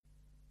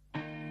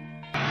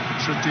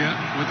Trippier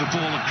with the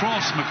ball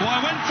across.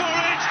 Maguire went for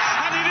it,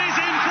 and it is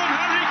in from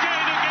Harry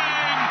Kane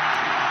again.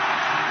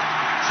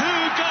 2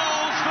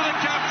 goals for the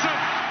captain.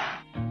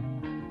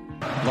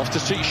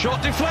 Loftus-Cheek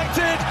shot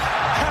deflected.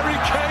 Harry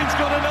Kane's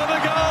got another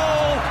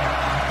goal.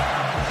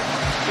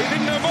 He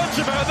didn't know much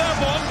about that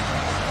one.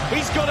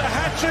 He's got a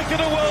hat-trick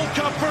at a World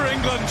Cup for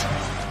England.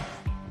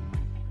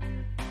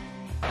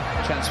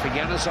 Chance for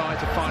Januzaj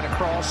to find a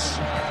cross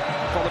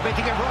for the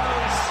bidding of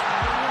Rose.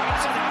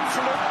 It's an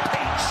absolute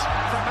peach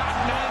from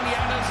Adnan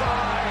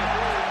Januzaj.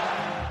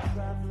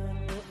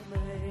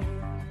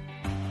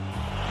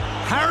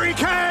 Harry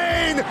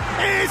Kane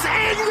is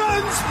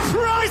England's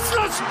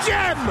priceless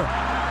gem.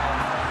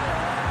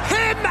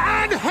 Him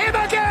and him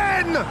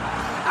again.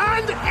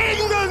 And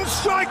England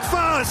strike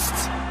first.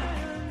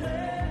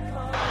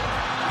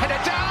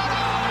 Header down.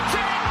 Oh, it's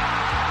in.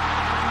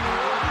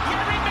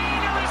 Yerry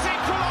Mina is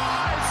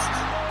equalised.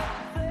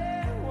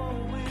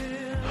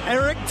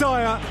 Eric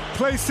Dyer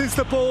places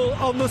the ball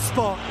on the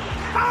spot.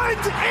 And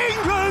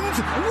England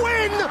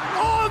win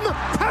on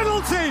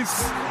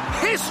penalties.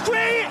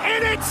 History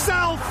in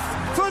itself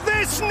for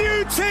this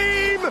new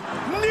team,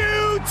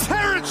 new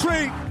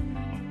territory.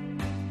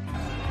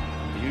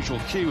 The usual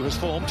queue has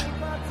formed.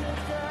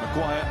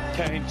 Maguire,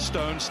 Kane,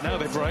 Stones, now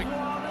they break.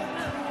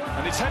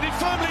 And it's headed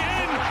firmly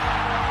in.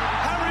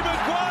 Harry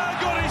Maguire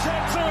got his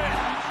head to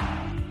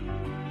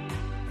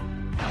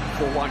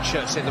it. 4 white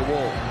shirts in the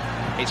wall.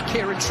 It's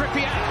Kieran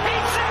Trippier.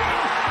 It's in!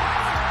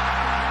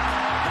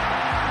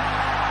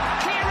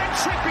 Kieran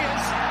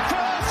Trippier's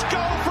first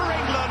goal for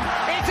England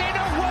is in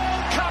a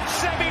World Cup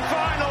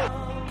semi-final.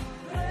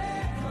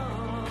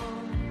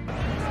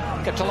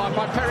 Kept alive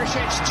by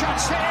Perisic.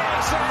 Chance here.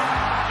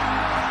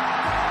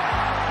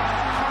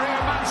 Mario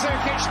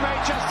Mandzukic may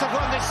just have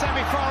won this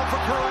semi-final for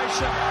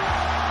Croatia.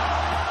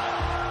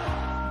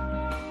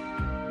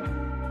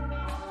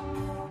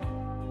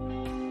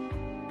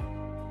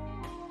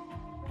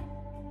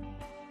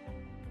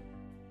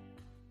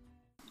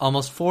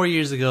 Almost 4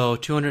 years ago,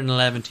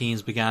 211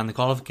 teams began the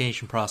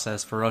qualification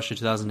process for Russia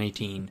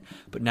 2018,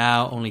 but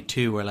now only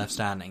 2 are left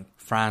standing,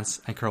 France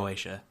and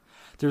Croatia.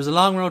 There was a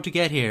long road to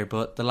get here,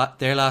 but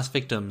their last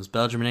victims,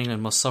 Belgium and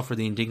England, must suffer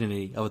the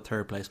indignity of a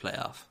third-place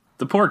playoff.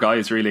 The poor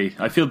guys, really.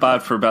 I feel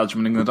bad for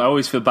Belgium and England. I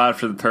always feel bad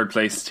for the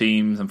third-place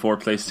teams and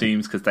fourth-place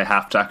teams because they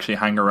have to actually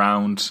hang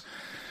around,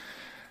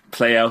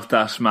 play out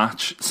that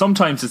match.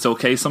 Sometimes it's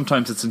okay,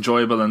 sometimes it's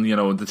enjoyable, and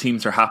the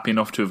teams are happy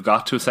enough to have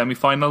got to a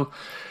semi-final.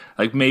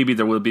 Like maybe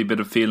there will be a bit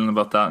of feeling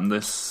about that in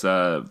this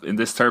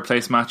third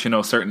place match.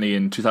 Certainly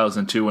in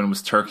 2002 when it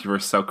was Turkey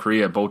versus South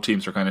Korea, both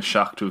teams were kind of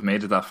shocked to have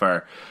made it that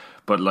far.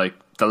 But like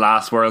the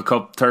last World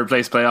Cup third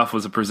place playoff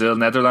was a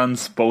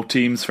Brazil-Netherlands. Both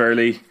teams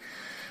fairly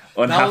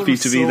unhappy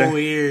to be there. That was so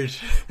weird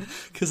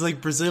because like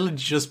Brazil had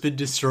just been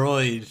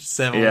destroyed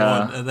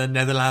 7-1, and then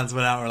Netherlands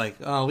went out and were like,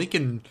 oh, we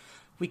can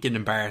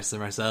embarrass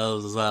them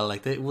ourselves as well.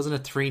 Like, wasn't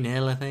it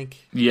 3-0, I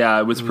think? Yeah,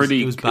 it was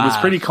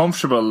pretty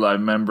comfortable. I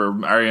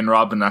remember Arjen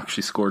Robben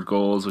actually scored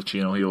goals, which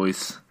he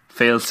always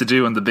fails to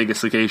do on the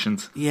biggest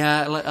occasions.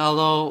 Yeah,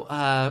 although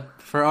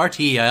for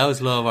RTE, I always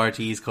love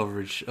RTE's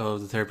coverage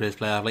of the third place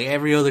playoff. Like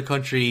every other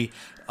country,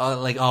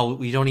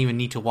 we don't even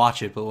need to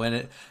watch it, but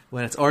when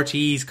it's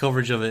RTE's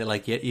coverage of it,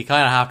 like you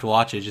kind of have to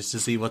watch it just to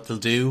see what they'll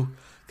do.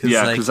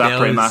 Because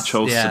Après Match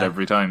hosts it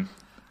every time.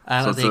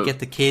 And they get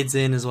the kids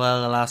in as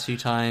well the last few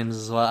times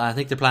as well. I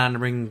think they're planning to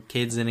bring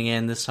kids in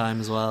again this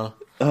time as well.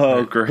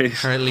 Oh,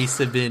 great. Or at least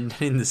they've been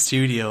in the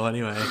studio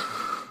anyway.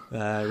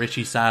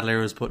 Richie Sadler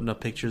was putting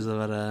up pictures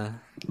of it,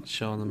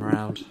 showing them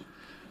around.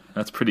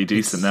 That's pretty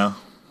decent now.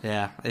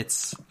 Yeah,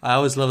 I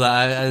always love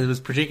that. It was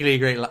particularly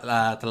great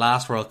at the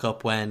last World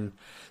Cup when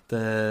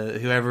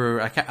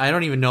I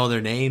don't even know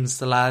their names,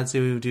 the lads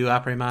who do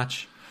Après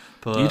Match.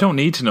 But you don't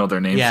need to know their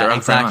names. Yeah,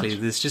 exactly.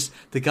 There's just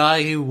the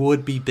guy who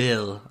would be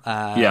Bill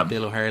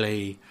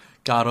O'Hurley,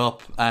 got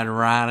up and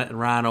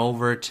ran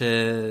over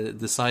to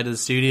the side of the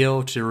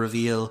studio to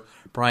reveal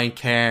Brian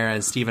Kerr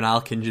and Stephen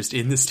Alkin just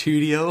in the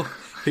studio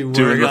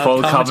doing the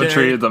full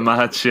commentary of the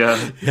match.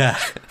 Yeah, yeah,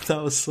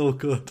 that was so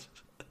good.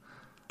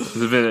 It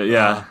was a bit,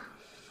 yeah.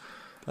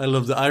 I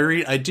loved it.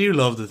 I do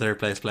love the third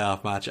place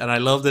playoff match, and I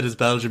love that it's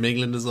Belgium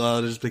England as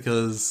well, just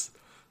because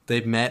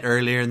they've met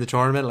earlier in the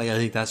tournament. Like I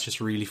think that's just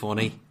really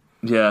funny.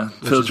 Yeah,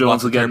 Phil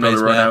Jones will get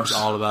another run out.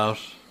 All about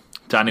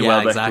Danny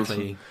Welbeck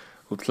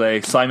will play.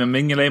 Simon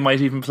Mignolet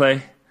might even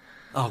play.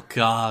 Oh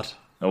God!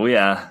 Oh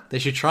yeah. They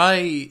should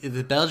try.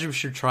 The Belgium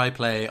should try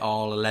play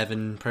all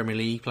 11 Premier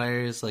League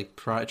players. Like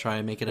try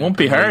and make it. Won't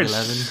be hard.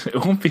 11.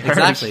 It won't be hard.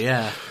 Exactly.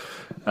 Yeah.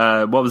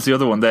 What was the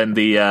other one then?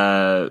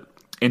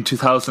 In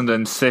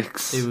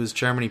 2006, it was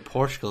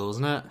Germany-Portugal,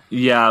 wasn't it?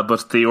 Yeah,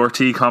 but the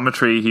RT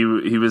commentary, he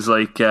was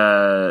like.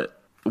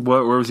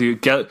 Where was he?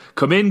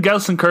 Come in,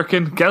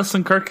 Gelsenkirchen,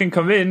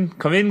 come in,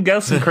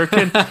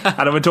 Gelsenkirchen.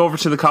 And I went over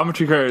to the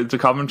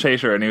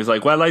commentator, and he was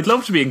like, "Well, I'd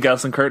love to be in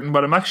Gelsenkirchen,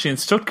 but I'm actually in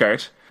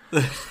Stuttgart."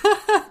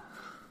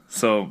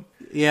 So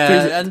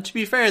Yeah, and to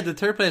be fair, the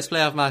third place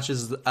playoff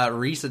matches at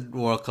recent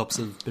World Cups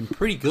have been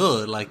pretty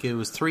good. Like, it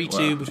was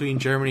 3-2 between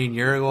Germany and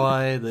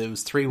Uruguay. It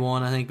was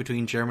 3-1, I think,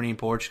 between Germany and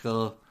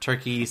Portugal.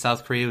 Turkey,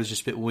 South Korea was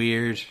just a bit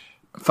weird.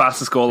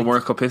 Fastest goal in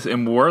World Cup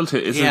in world.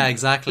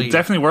 Exactly.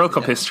 Definitely World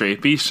Cup history.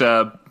 It beat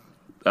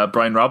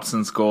Brian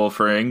Robson's goal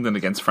for England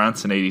against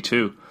France in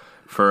 '82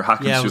 for Hakan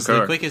Şükür. Yeah, it was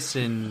the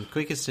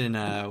quickest in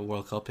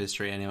World Cup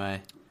history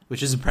anyway,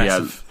 which is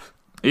impressive.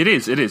 Yeah. It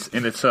is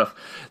in itself.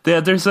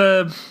 There's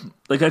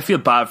I feel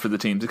bad for the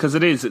teams because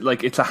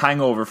it's a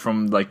hangover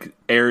from like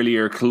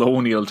earlier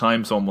colonial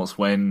times almost,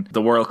 when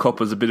the World Cup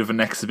was a bit of an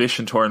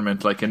exhibition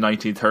tournament, like in the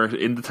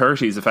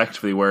 30s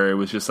effectively, where it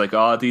was just like,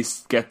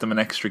 these get them an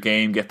extra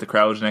game, get the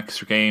crowd an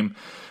extra game.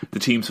 The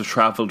teams have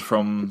travelled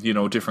from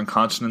different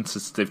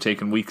continents. They've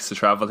taken weeks to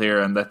travel here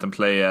and let them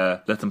play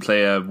a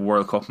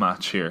World Cup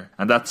match here,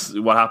 and that's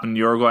what happened in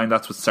Uruguay, and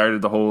that's what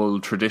started the whole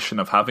tradition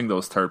of having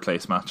those third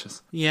place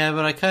matches. Yeah,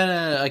 but I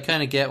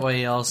kind of get why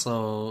he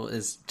also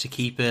is to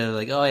keep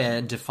it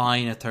like,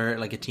 define a third,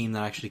 like a team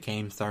that actually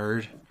came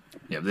third.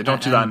 Yeah, but they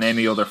don't do that in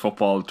any other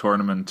football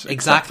tournament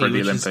except for the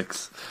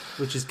Olympics.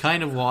 Which is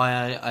kind of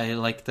why I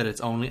like that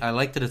it's only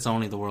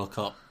the World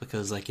Cup,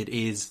 because like it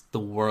is the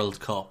World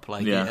Cup.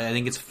 Like I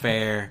think it's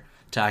fair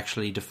to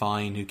actually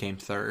define who came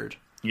third.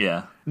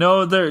 Yeah.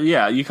 No,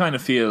 you kind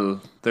of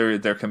feel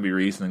there can be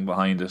reasoning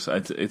behind it.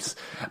 It's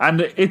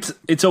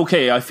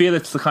okay. I feel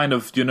it's the kind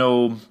of,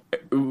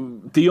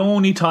 the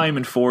only time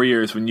in 4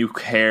 years when you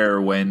care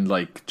when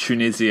like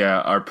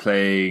Tunisia are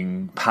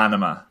playing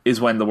Panama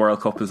is when the World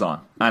Cup is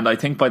on. And I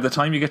think by the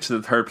time you get to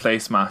the third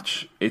place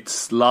match,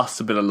 it's lost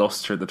a bit of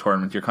luster, the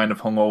tournament. You're kind of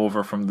hung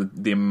over from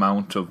the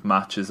amount of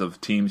matches of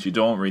teams you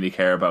don't really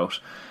care about.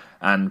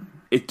 And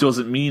it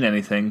doesn't mean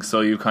anything,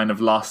 so you kind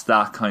of lost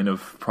that kind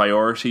of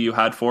priority you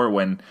had for it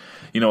when,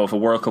 if a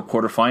World Cup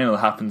quarter-final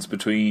happens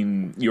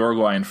between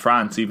Uruguay and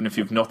France, even if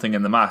you've nothing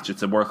in the match,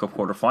 it's a World Cup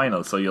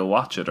quarter-final, so you'll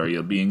watch it or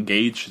you'll be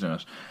engaged in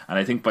it. And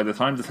I think by the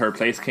time the third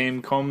place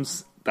game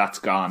comes, that's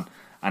gone.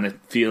 And it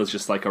feels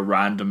just like a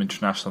random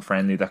international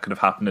friendly that could have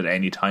happened at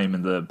any time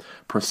in the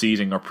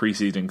preceding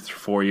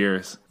 4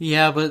 years.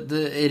 Yeah, but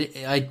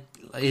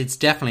it's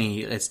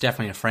definitely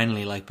a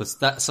friendly, like, but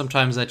that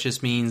sometimes that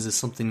just means that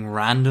something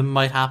random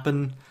might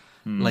happen,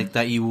 like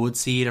that you would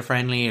see at a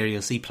friendly, or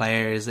you'll see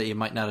players that you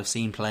might not have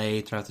seen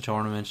play throughout the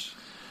tournament.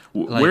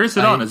 Where is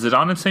it on? Is it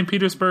on in St.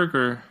 Petersburg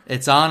or?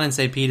 It's on in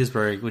St.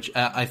 Petersburg, which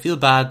I feel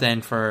bad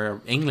then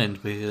for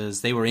England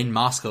because they were in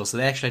Moscow, so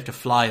they actually have to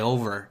fly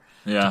over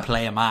to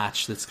play a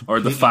match that's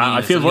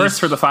I feel worse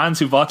for the fans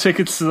who bought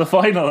tickets to the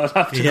final and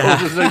have to go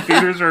to St.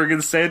 Petersburg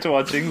instead to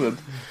watch England.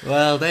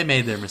 Well, they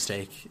made their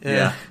mistake.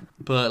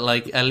 But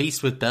like, at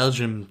least with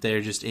Belgium,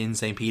 they're just in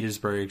St.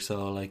 Petersburg,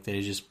 so like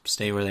they just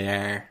stay where they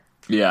are.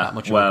 Yeah, not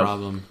much of a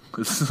problem.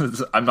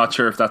 I'm not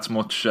sure if that's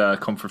much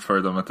comfort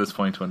for them at this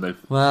point when they've.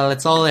 Well,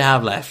 it's all they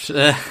have left.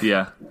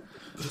 Yeah.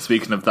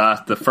 Speaking of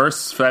that, the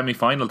first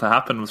semi-final to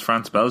happen was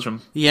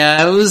France-Belgium.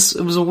 Yeah, it was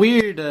a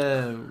weird.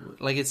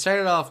 It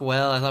started off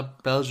well. I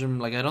thought Belgium.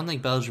 I don't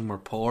think Belgium were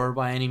poor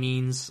by any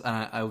means,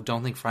 and I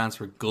don't think France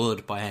were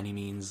good by any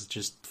means.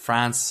 Just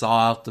France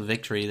saw out the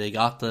victory. They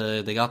got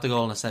the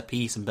goal in a set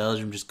piece, and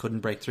Belgium just couldn't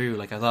break through.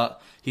 I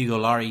thought Hugo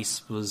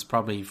Lloris was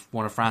probably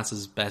one of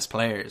France's best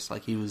players.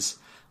 He was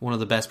one of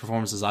the best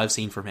performances I've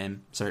seen from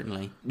him,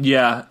 certainly.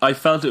 Yeah, I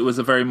felt it was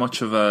it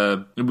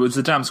was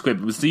a damn squib.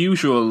 It was the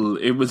usual,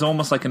 it was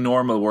almost like a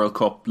normal World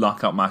Cup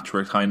knockout match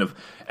where kind of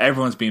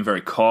everyone's being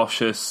very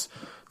cautious.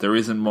 There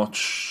isn't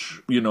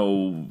much,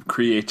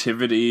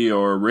 creativity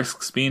or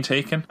risks being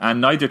taken.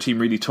 And neither team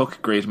really took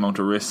a great amount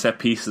of risk. Set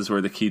pieces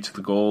were the key to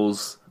the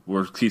goals.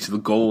 Were key to the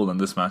goal in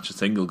this match, a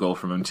single goal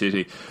from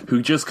Umtiti,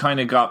 who just kind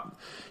of got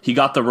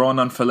the run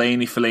on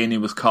Fellaini. Fellaini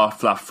was caught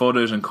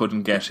flat-footed and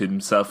couldn't get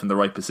himself in the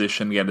right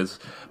position, get his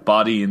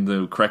body in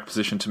the correct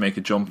position to make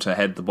a jump to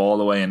head the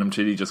ball away, and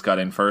Umtiti just got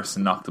in first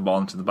and knocked the ball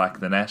into the back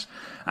of the net.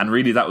 And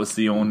really that was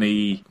the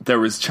only... There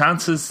was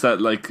chances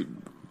that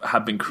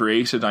have been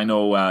created. I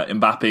know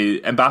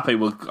Mbappe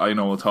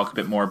we'll talk a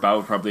bit more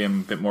about, probably a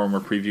bit more when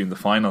we're previewing the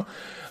final.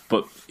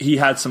 But he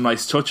had some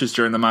nice touches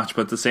during the match,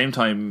 but at the same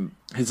time,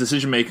 his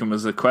decision-making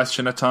was a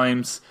question at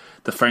times.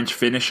 The French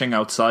finishing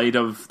outside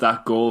of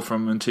that goal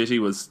from Umtiti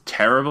was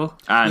terrible.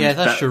 And I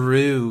thought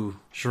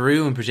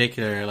Giroud in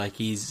particular,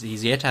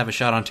 he's yet to have a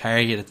shot on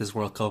target at this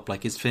World Cup.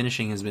 His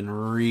finishing has been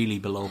really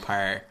below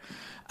par.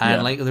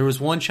 And there was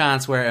one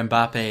chance where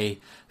Mbappe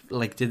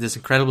did this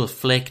incredible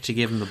flick to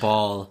give him the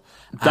ball.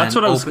 That's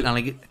what I was...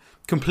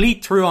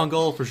 Complete through on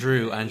goal for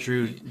Giroud, and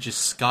Giroud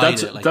just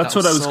skied it. That's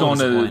what I was going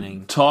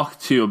to talk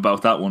to you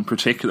about, that one in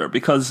particular,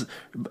 because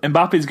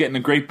Mbappe's getting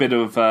a great bit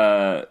of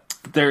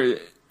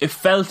it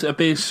felt a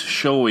bit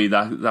showy,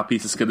 that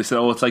piece of skill. They said,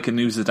 it's like a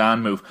new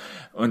Zidane move,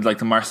 and like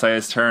the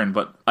Marseillaise turn,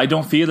 but I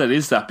don't feel it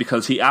is that,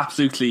 because he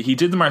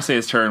did the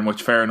Marseillaise turn,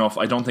 which fair enough,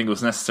 I don't think it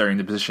was necessary in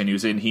the position he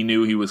was in. He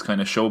knew he was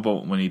kind of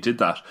showboating when he did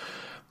that.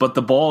 But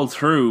the ball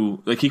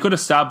through, like he could have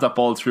stabbed that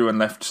ball through and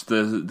left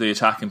the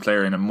attacking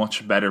player in a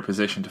much better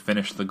position to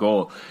finish the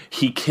goal.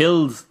 He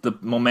killed the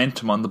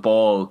momentum on the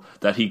ball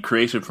that he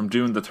created from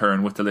doing the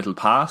turn with the little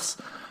pass.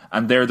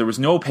 And there was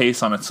no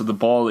pace on it, so the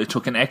ball, it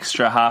took an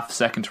extra half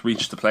second to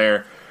reach the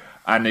player.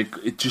 And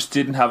it just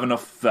didn't have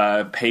enough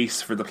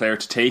pace for the player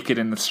to take it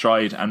in the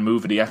stride and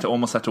move it. He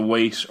almost had to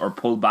wait or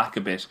pull back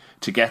a bit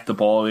to get the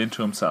ball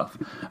into himself.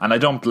 And I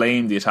don't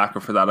blame the attacker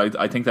for that.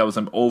 I think that was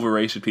an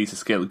overrated piece of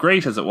skill,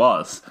 great as it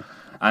was.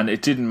 And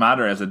it didn't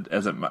matter as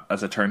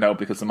it turned out,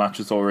 because the match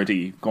was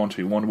already going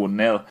to be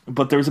 1-0.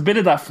 But there was a bit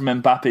of that from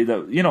Mbappe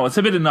that, it's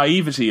a bit of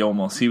naivety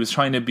almost. He was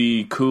trying to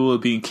be cool,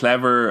 being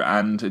clever,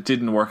 and it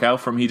didn't work out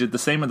for him. He did the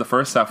same in the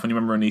first half, when you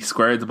remember when he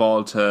squared the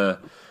ball to...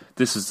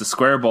 This was the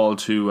square ball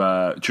to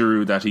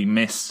Giroud that he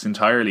missed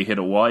entirely, hit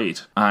it wide.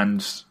 And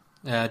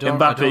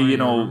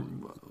Mbappe,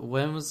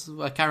 when was...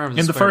 I can't remember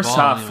in the first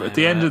half, anyway, at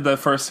the end of the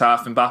first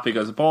half, Mbappe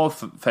got the ball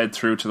fed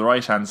through to the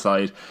right-hand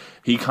side.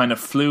 He kind of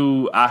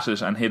flew at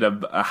it and hit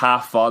a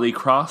half-volley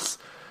cross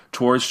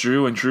towards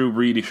Giroud, and Giroud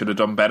really should have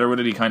done better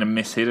with it. He kind of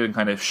mishit it and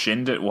kind of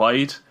shinned it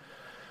wide.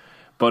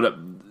 But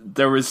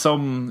there was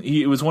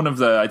it was one of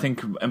the... I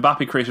think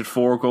Mbappe created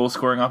 4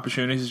 goal-scoring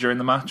opportunities during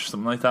the match,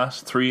 something like that.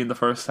 3 in the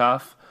first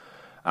half.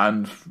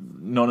 And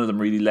none of them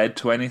really led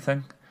to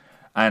anything.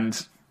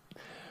 And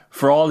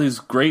for all his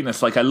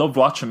greatness, like I loved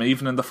watching him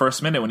even in the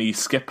first minute when he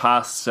skipped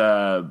past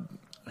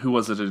who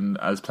was it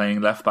as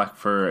playing left back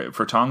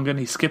for Tongan.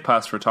 He skipped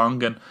past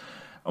Vertonghen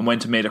and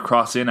went and made a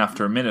cross in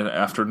after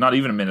not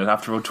even a minute,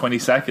 after about 20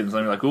 seconds.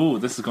 And I'm like, oh,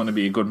 this is going to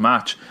be a good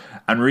match.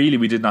 And really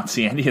we did not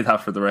see any of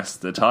that for the rest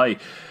of the tie.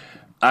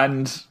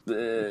 And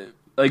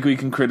we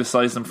can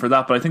criticise them for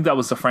that, but I think that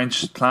was the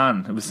French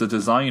plan. It was the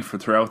design for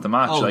throughout the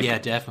match. Yeah,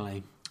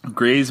 definitely.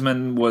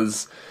 Griezmann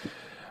was...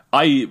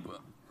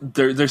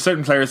 There's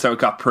certain players that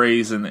got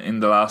praise in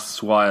the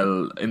last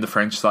while in the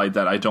French side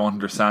that I don't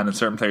understand, and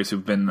certain players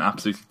who've been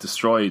absolutely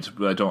destroyed,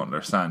 but I don't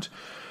understand.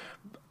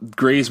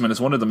 Griezmann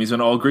is one of them.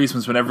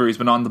 Griezmann's whenever he's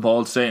been on the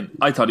ball today.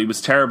 I thought he was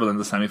terrible in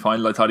the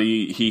semi-final. I thought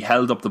he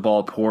held up the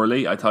ball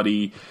poorly. I thought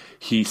he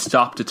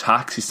stopped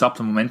attacks. He stopped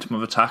the momentum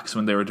of attacks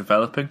when they were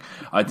developing.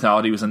 I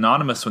thought he was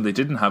anonymous when they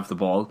didn't have the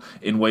ball,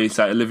 in ways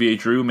that Olivier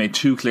Giroud made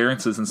 2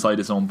 clearances inside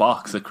his own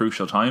box at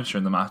crucial times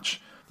during the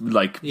match.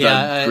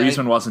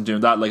 Griezmann wasn't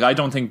doing that. I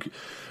don't think,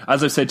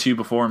 as I've said to you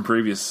before in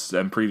previous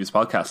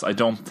podcasts, I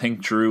don't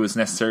think Giroud is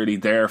necessarily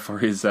there for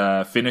his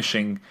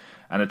finishing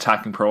and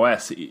attacking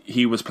prowess.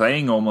 He was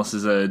playing almost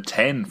as a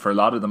 10 for a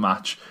lot of the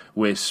match,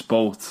 with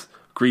both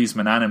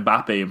Griezmann and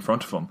Mbappe in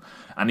front of him,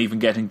 and even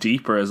getting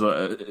deeper as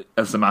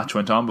the match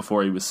went on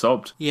before he was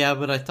subbed. Yeah,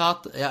 but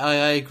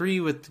I agree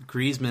with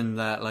Griezmann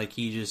that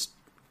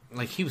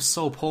he was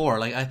so poor.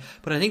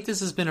 But I think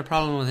this has been a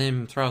problem with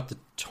him throughout the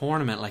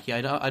tournament.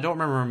 I don't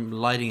remember him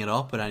lighting it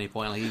up at any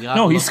point.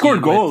 He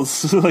scored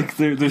goals.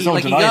 There's no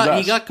denying that.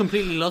 He got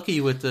completely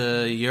lucky with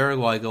the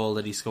Uruguay goal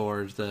that he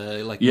scored.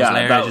 That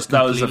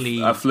was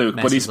a fluke.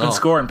 But he's been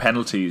scoring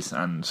penalties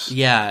and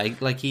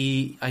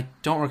I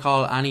don't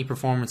recall any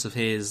performance of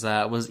his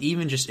that was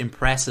even just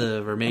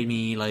impressive or made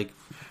me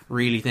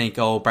really think,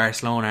 oh,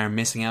 Barcelona are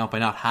missing out by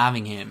not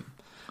having him.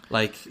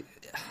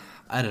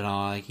 I don't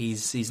know.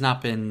 He's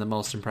not been the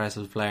most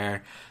impressive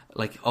player.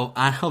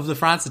 Of the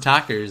France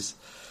attackers,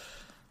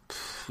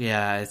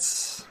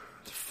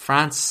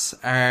 France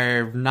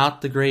are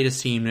not the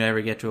greatest team to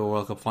ever get to a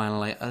World Cup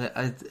final.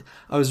 I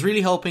was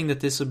really hoping that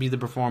this would be the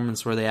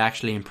performance where they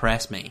actually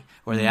impress me,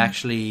 where they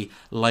actually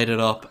light it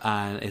up,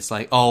 and it's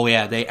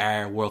they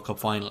are World Cup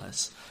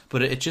finalists.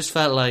 But it just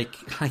felt like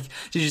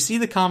did you see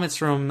the comments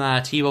from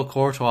Thibaut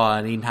Courtois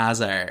and Eden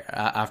Hazard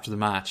after the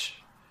match?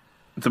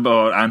 It's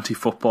about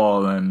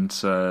anti-football and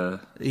they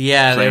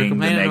were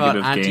complaining about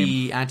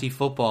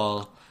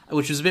anti-football,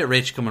 which was a bit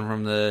rich coming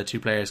from the 2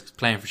 players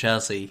playing for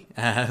Chelsea,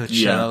 that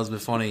was a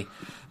bit funny.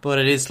 But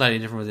it is slightly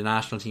different with the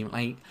national team.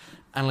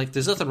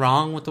 There's nothing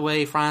wrong with the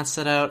way France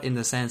set out in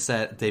the sense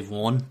that they've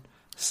won.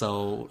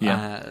 So,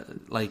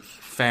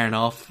 fair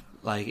enough.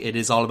 It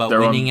is all about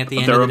winning at the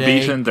end of the day. They're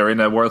unbeaten. They're in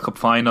a World Cup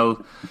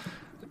final.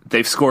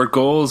 They've scored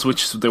goals,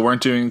 which they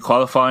weren't doing in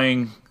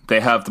qualifying. They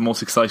have the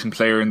most exciting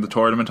player in the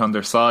tournament on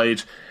their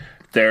side.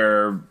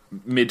 Their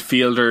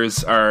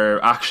midfielders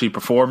are actually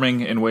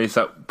performing in ways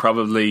that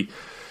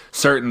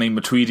certainly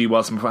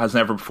Matuidi has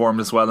never performed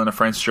as well in a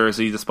French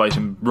jersey, despite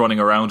him running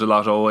around a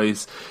lot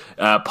always.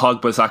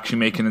 Pogba's actually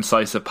making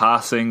incisive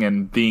passing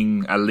and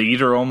being a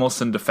leader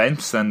almost in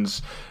defence,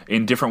 and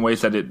in different ways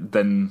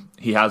than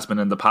he has been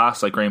in the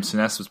past. Graham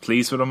Souness was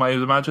pleased with him, I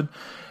would imagine.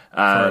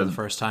 For the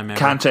first time ever.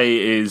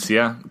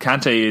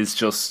 Kante is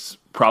just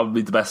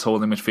probably the best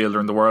holding midfielder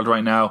in the world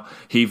right now.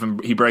 He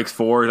breaks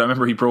forward. I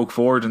remember he broke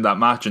forward in that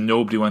match and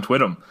nobody went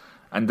with him.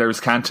 And there's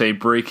Kante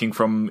breaking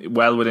from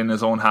well within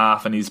his own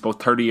half, and he's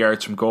about 30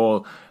 yards from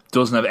goal.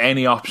 Doesn't have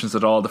any options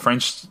at all. The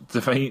French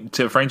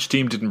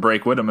team didn't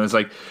break with him. It's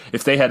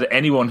if they had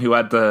anyone who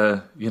had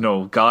the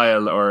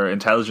guile or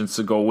intelligence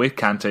to go with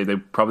Kante, they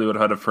probably would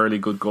have had a fairly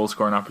good goal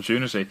scoring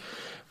opportunity.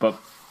 But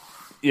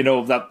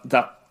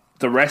that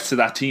the rest of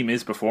that team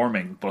is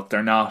performing, but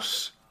they're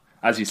not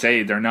as you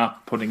say, they're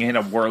not putting in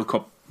a World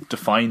Cup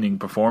defining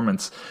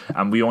performance,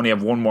 and we only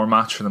have one more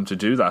match for them to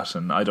do that,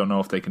 and I don't know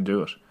if they can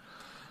do it.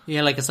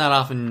 Yeah, like it's not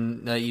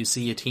often that you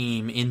see a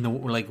team in the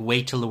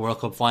wait till the World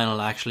Cup final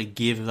to actually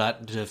give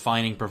that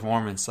defining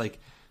performance. Like,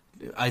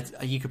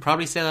 you could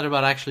probably say that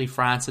about actually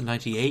France in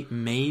 '98,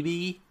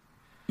 maybe.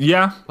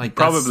 Yeah, like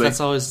probably.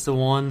 That's always the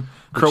one.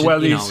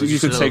 You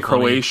could say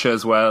Croatia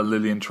as well,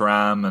 Lilian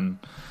Thuram, and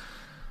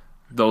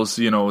those.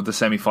 The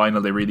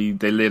semi-final they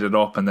lit it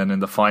up, and then in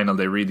the final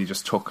they really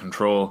just took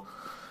control.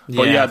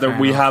 But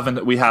we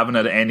haven't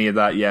had any of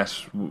that yet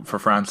for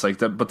France like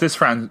that. But this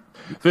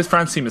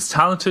France team is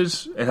talented.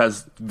 It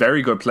has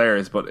very good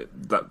players, but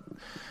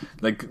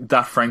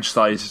that French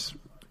side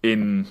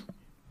in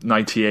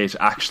 '98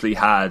 actually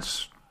had,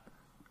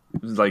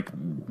 like,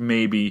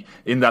 maybe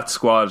in that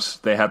squad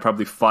they had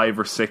probably 5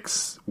 or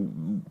 6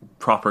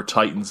 proper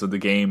titans of the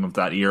game of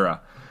that era.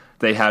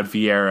 They had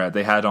Vieira,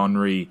 they had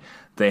Henry,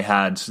 they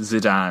had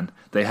Zidane,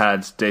 they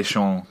had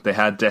Deschamps, they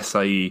had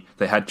Desailly,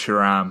 they had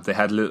Thuram, they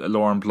had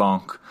Laurent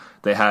Blanc,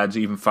 they had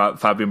even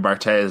Fabien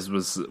Barthez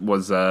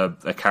was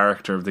a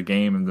character of the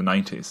game in the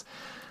 90s.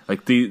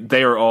 Like,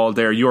 they are all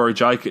there. Yuri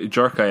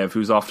Djurkaev,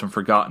 who's often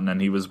forgotten,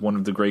 and he was one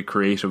of the great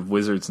creative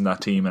wizards in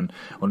that team and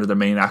one of the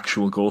main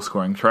actual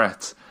goal-scoring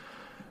threats.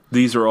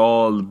 These are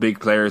all big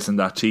players in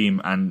that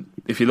team, and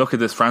if you look at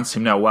this France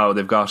team now, wow,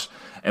 they've got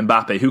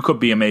Mbappe, who could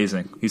be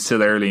amazing. He's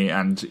still early,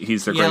 and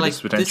he's their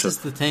greatest potential. This is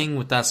the thing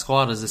with that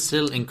squad, is it's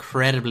still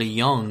incredibly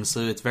young, so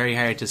it's very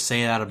hard to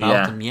say that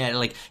about them yet.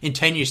 Like, in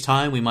 10 years'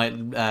 time, we might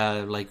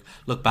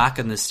look back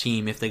on this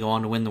team if they go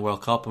on to win the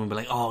World Cup, and we'll be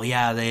like, oh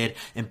yeah, they had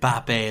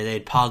Mbappe, they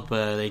had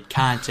Pogba, they had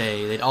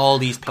Kante, they had all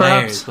these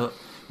players, but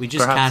we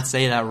just can't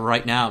say that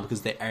right now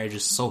because they are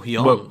just so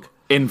young. Well,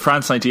 in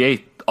France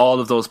 '98, all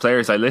of those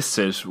players I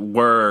listed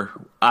were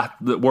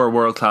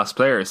world class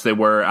players. They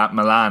were at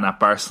Milan, at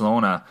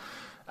Barcelona,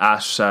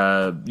 at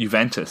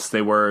Juventus.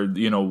 They were,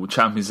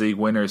 Champions League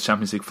winners,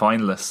 Champions League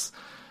finalists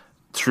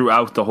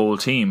throughout the whole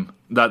team.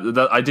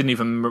 That I didn't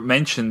even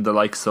mention the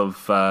likes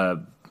of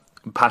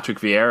Patrick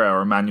Vieira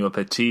or Emmanuel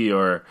Petit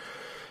or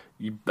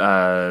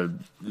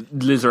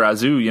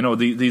Lizarazu.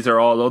 These are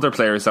all other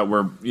players that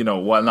were,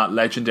 while not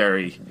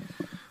legendary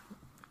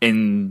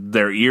in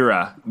their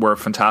era, were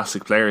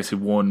fantastic players who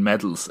won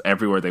medals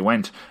everywhere they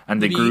went,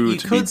 and they grew. You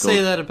could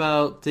say that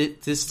about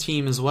this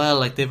team as well.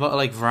 Like, they've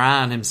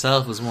Varane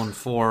himself has won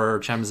 4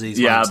 Champions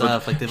Leagues by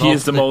himself. Like, he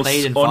is the most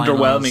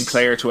underwhelming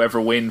player to ever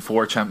win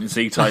 4 Champions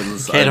League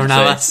titles. Keylor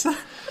Navas.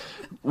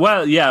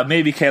 Well, yeah,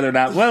 maybe Keylor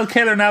Navas. Well,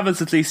 Keylor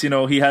Navas, at least,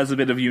 he has a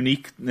bit of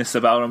uniqueness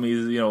about him.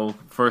 He's,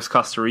 first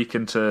Costa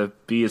Rican to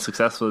be as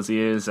successful as he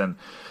is, and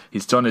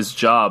he's done his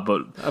job.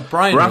 But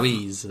Brian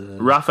Ruiz,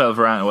 Rafael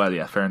Varane. Well,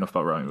 yeah, fair enough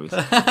about Brian Ruiz.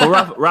 But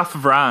Rafa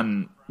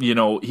Varane,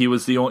 he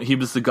was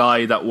the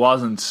guy that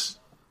wasn't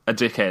a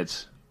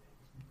dickhead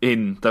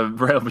in the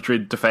Real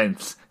Madrid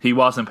defense. He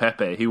wasn't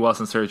Pepe. He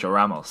wasn't Sergio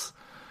Ramos.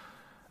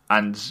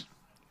 And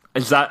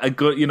is that a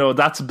good?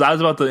 That's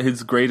about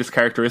his greatest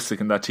characteristic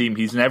in that team.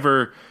 He's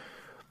never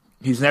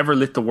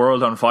lit the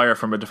world on fire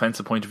from a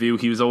defensive point of view.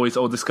 He was always,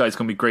 this guy's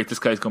going to be great, this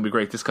guy's going to be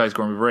great, this guy's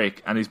going to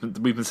break. And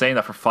we've been saying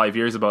that for 5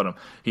 years about him.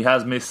 He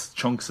has missed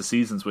chunks of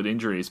seasons with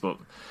injuries, but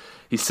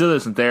he still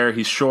isn't there.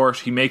 He's short.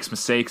 He makes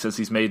mistakes as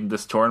he's made in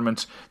this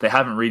tournament. They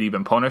haven't really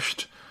been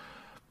punished.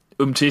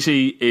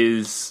 Umtiti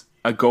is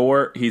a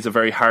goer. He's a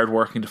very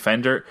hard-working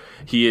defender.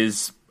 He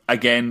is,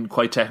 again,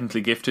 quite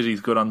technically gifted.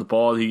 He's good on the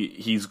ball.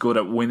 He's good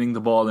at winning the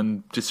ball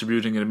and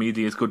distributing it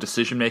immediately. He has good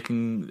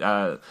decision-making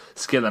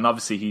skill, and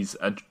obviously he's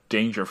a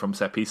danger from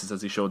set pieces,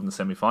 as he showed in the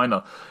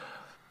semi-final.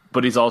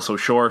 But he's also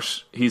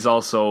short. He's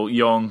also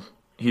young.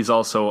 He's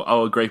also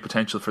a great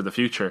potential for the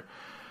future.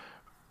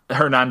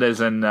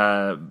 Hernandez and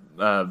the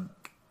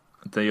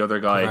other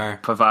guy,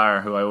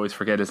 Pavard, who I always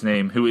forget his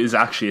name, who is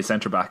actually a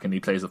centre-back and he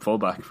plays a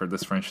full-back for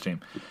this French team.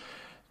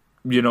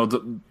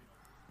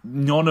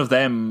 None of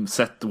them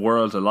set the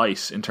world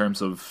alight in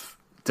terms of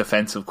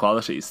defensive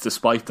qualities,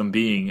 despite them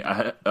being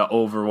a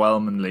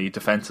overwhelmingly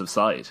defensive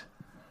side.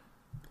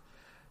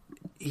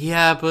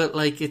 Yeah, but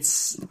I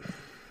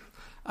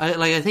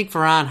think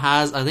Varane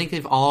has. I think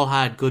they've all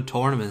had good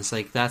tournaments.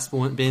 Like, that's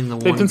been the one.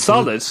 They've been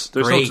solid. There's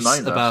no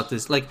denying that about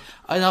this. Like,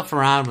 I thought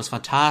Varane was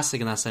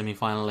fantastic in that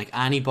semi-final. Like,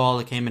 any ball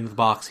that came into the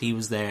box, he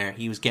was there.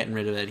 He was getting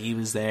rid of it. He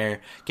was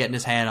there, getting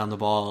his head on the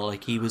ball.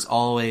 Like, he was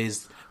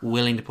always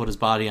willing to put his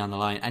body on the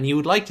line. And you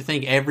would like to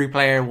think every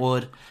player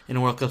would in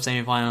a World Cup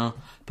semi-final,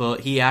 but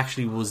he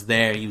actually was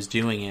there. He was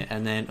doing it.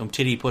 And then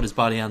Umtiti put his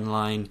body on the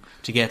line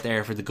to get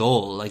there for the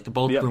goal. Like, the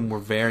both of them were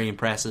very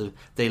impressive.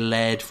 They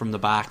led from the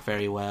back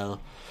very well.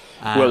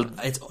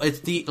 It's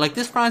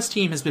this France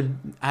team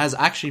has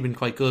actually been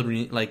quite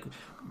good. Like,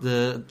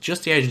 the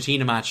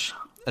Argentina match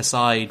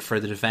aside for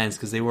the defense,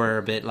 because they were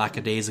a bit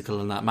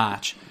lackadaisical in that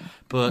match,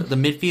 but the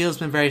midfield's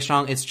been very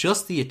strong. It's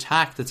just the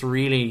attack that's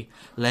really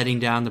letting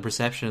down the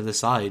perception of the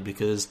side,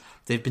 because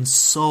they've been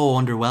so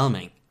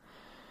underwhelming.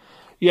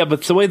 Yeah, but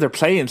it's the way they're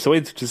playing, it's the way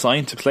they're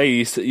designed to play.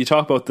 You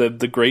talk about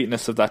the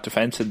greatness of that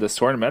defence in this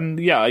tournament, and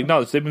yeah, I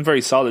acknowledge they've been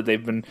very solid.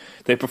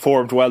 They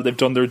performed well. They've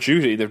done their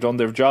duty. They've done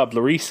their job.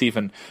 Lloris,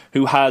 even,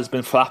 who has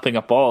been flapping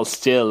up balls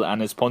still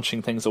and is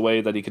punching things away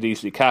that he could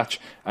easily catch,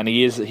 and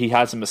he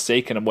hasn't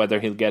mistaken him. Whether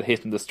he'll get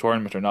hit in this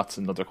tournament or not is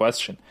another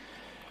question.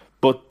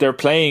 But they're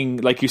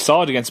playing, like you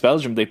saw it against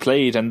Belgium, they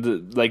played,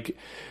 and like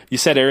you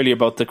said earlier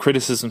about the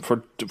criticism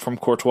from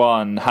Courtois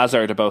and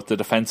Hazard about the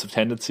defensive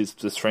tendencies of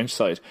this French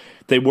side.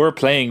 They were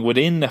playing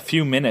within a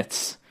few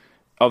minutes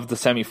of the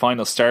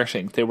semi-final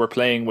starting. They were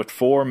playing with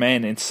 4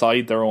 men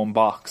inside their own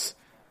box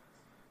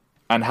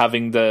and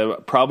having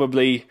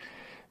probably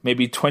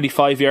maybe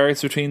 25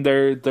 yards between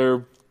their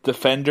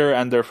defender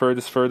and their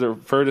furthest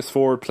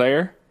forward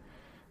player,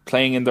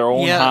 playing in their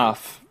own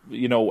half. At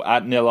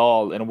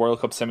 0-0 in a World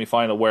Cup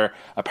semi-final, where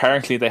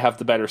apparently they have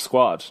the better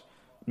squad.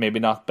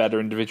 Maybe not better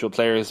individual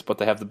players, but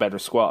they have the better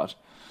squad.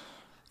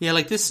 Yeah,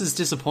 like, this is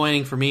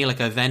disappointing for me. Like,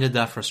 I've vented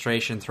that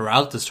frustration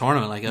throughout this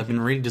tournament. Like, I've been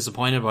really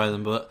disappointed by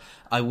them, but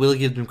I will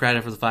give them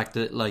credit for the fact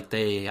that, like,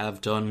 they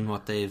have done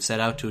what they've set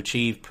out to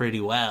achieve pretty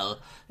well.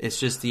 It's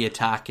just the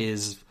attack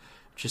is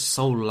just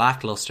so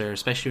lackluster,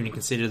 especially when you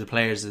consider the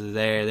players that are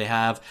there. They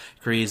have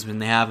Griezmann,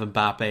 they have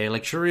Mbappe.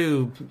 Like,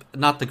 Giroud,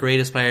 not the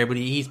greatest player, but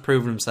he's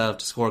proven himself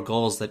to score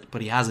goals,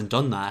 but he hasn't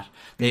done that.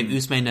 They have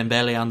Ousmane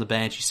Dembele on the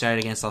bench. He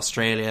started against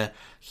Australia.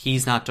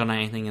 He's not done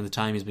anything in the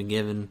time he's been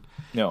given.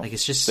 No, like,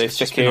 it's just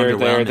Fekir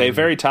there. They're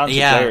very talented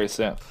players.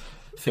 Yeah,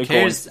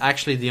 Fekir's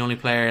actually the only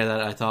player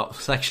that I thought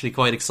was actually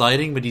quite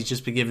exciting, but he's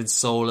just been given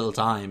so little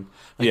time.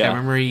 Like, I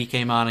remember he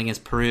came on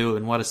against Peru or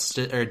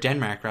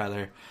Denmark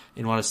rather,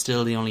 in what is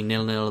still the only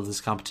 0-0 of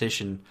this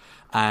competition,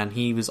 and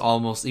he was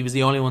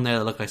the only one there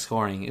that looked like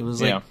scoring. It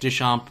was like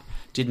Deschamps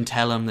didn't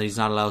tell him that he's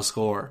not allowed to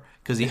score,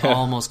 because he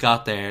almost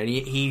got there.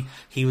 He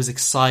was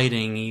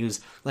exciting. He was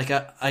like,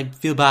 I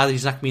feel bad that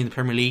he's not going to be in the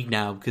Premier League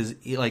now, because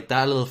like,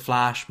 that little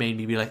flash made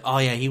me be like, oh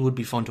yeah, he would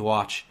be fun to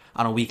watch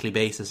on a weekly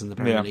basis in the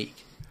Premier League.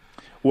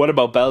 What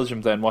about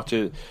Belgium then? What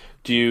do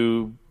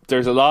you?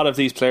 There's a lot of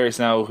these players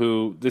now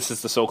who, this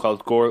is the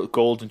so-called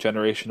golden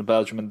generation of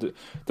Belgium, and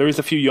there is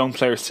a few young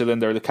players still in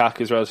there.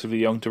 Lukaku is relatively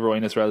young, De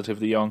Bruyne is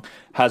relatively young,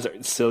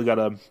 Hazard still got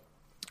a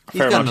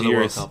fair amount of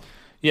years.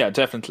 Yeah,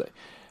 definitely.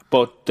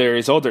 But there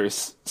is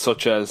others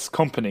such as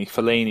Kompany,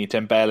 Fellaini,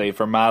 Dembele,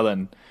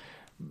 Vermaelen.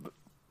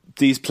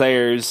 These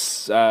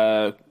players,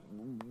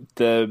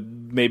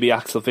 maybe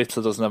Axel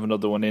Witsel doesn't have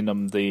another one in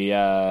him.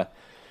 The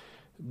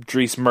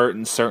Dries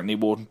Mertens certainly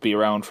won't be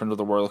around for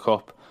another World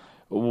Cup.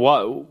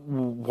 How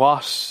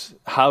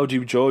do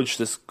you judge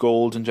this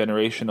golden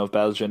generation of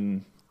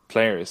Belgian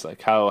players?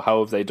 Like, how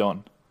have they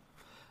done?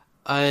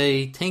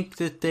 I think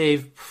that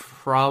they've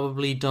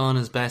probably done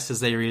as best as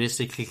they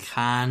realistically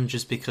can,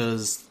 just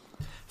because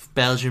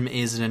Belgium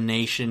isn't a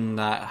nation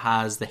that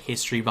has the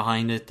history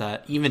behind it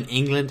that even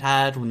England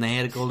had when they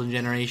had a golden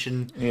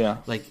generation. Yeah.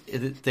 Like,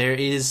 there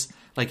is,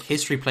 like,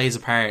 history plays a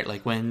part.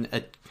 Like, when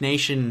a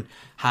nation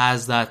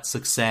has that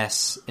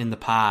success in the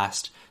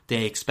past,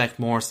 they expect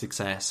more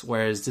success,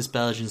 whereas this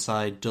Belgian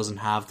side doesn't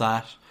have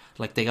that.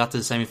 Like, they got to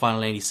the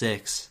semi-final in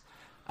 86,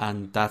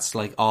 and that's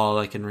like all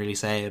I can really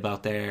say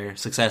about their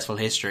successful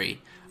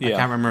history. I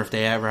can't remember if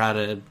they ever had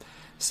a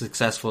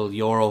successful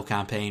Euro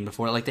campaign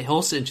before. Like, they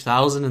hosted in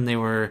 2000 and they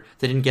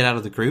didn't get out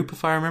of the group,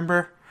 if I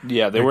remember.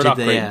 Yeah, they were not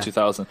great in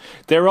 2000.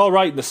 They were all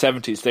right in the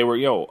 70s. They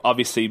were,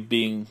 obviously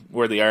being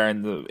where they are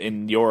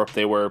in Europe,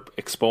 they were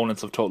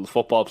exponents of total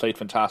football, played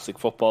fantastic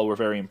football, were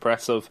very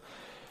impressive,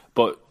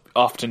 but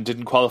often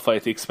didn't qualify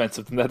at the expense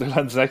of the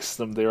Netherlands next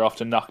to them. They were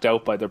often knocked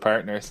out by their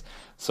partners,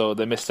 so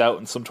they missed out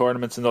in some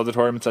tournaments. In other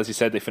tournaments, as you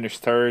said, they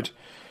finished third,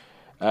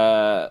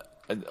 or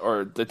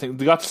they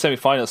got to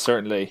semi-finals.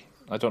 Certainly,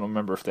 I don't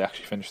remember if they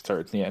actually finished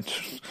third in the end,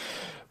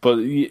 but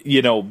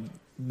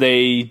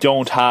they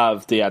don't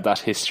have that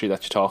history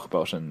that you talk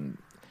about, and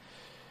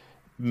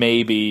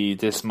maybe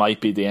this might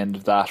be the end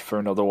of that for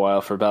another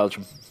while for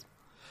Belgium.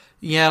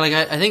 Yeah, like,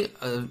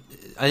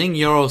 I think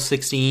Euro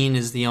 16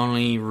 is the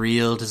only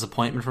real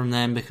disappointment from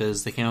them,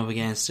 because they came up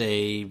against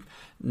a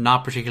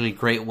not particularly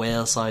great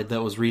Wales side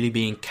that was really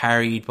being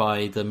carried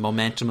by the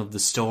momentum of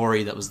the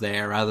story that was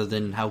there, rather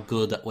than how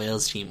good that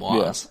Wales team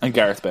was. Yes, and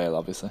Gareth Bale,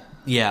 obviously.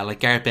 Yeah, like,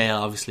 Gareth Bale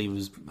obviously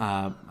was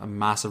a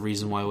massive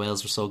reason why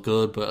Wales were so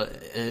good,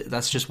 but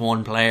that's just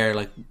one player.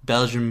 Like,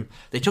 Belgium,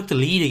 they took the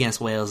lead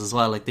against Wales as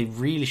well. Like, they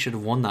really should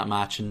have won that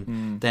match,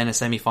 and then a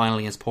semi-final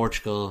against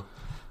Portugal,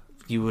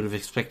 you would have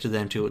expected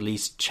them to at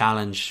least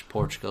challenge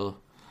Portugal.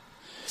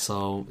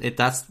 So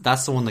that's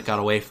the one that got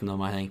away from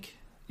them, I think.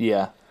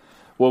 Yeah.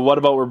 Well, what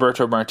about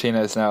Roberto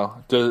Martinez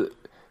now?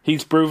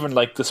 He's proven,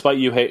 like, despite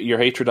your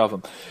hatred of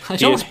him, I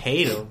don't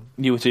hate him.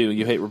 You do.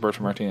 You hate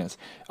Roberto Martinez.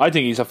 I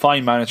think he's a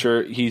fine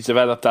manager. He's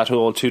developed that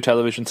whole 2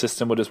 television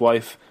system with his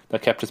wife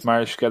that kept his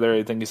marriage together.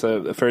 I think he's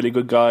a fairly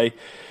good guy.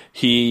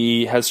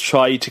 He has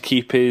tried to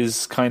keep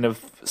his kind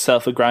of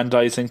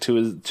self-aggrandizing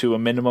to a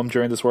minimum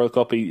during this World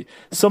Cup.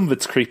 Some of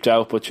it's creeped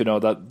out, but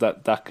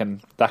that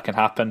can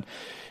happen.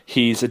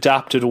 He's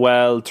adapted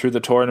well through the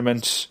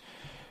tournament.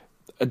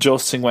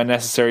 adjusting when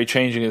necessary,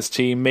 changing his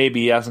team.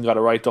 Maybe he hasn't got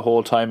it right the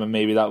whole time, and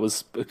maybe that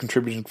was a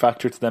contributing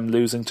factor to them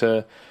losing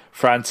to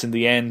France in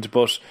the end.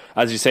 But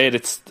as you said,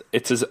 it's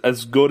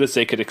as good as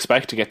they could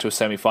expect to get to a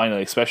semi-final,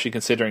 especially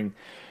considering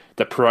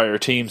the prior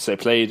teams they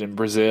played in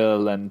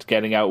Brazil and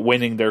getting out,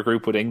 winning their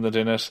group with England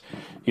in it.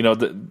 You know,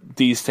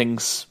 these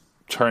things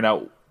turn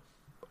out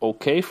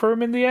okay for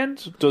him in the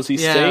end. Does he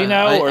stay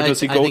now, or does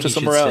he go to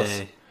somewhere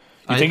else?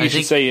 You think he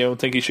should stay? You don't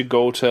think he should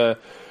go to?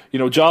 You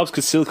know, jobs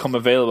could still come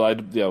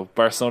available.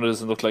 Barcelona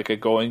doesn't look like a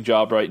going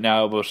job right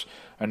now,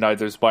 and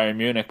neither is Bayern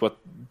Munich. But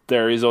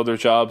there is other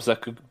jobs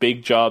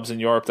big jobs in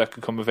Europe that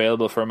could come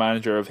available for a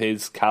manager of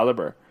his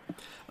caliber.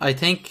 I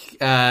think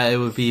it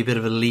would be a bit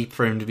of a leap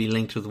for him to be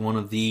linked with one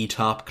of the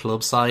top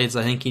club sides.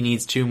 I think he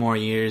needs 2 more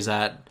years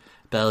at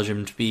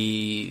Belgium to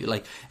be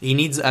he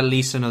needs at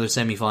least another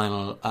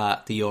semi-final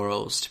at the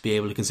Euros to be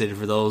able to consider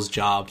for those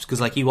jobs.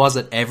 Because he was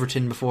at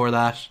Everton before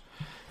that.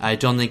 I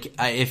don't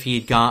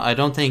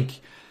think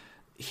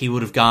he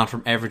would have gone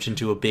from Everton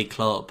to a big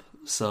club.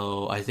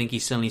 So I think he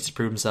still needs to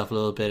prove himself a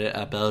little bit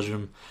at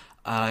Belgium.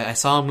 I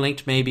saw him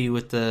linked maybe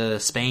with the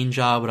Spain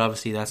job, but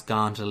obviously that's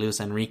gone to Luis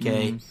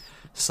Enrique.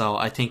 So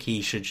I think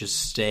he should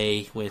just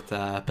stay with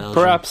Belgium.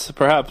 Perhaps,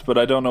 but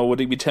I don't know. Would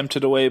he be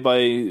tempted away by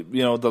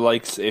the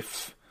likes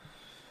of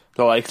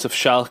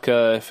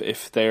Schalke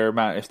if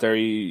their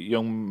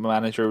young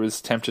manager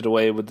was tempted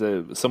away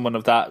with someone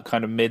of that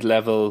kind of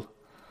mid-level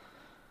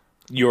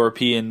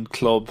European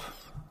club?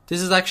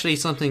 This is actually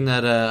something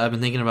that I've been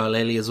thinking about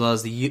lately as well.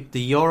 Is the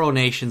Euro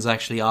Nations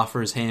actually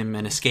offers him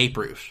an escape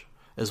route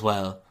as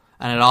well,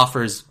 and it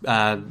offers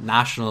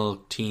national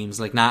teams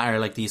like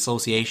the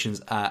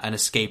associations an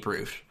escape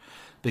route,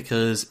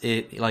 because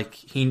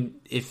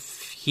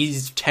if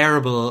he's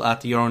terrible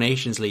at the Euro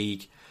Nations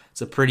League,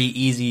 it's a pretty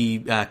easy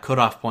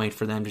cut-off point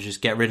for them to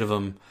just get rid of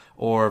him,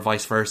 or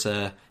vice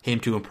versa,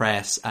 him to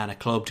impress and a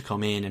club to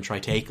come in and try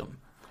take him.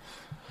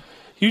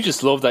 You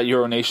just love that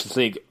Euro Nations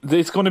League.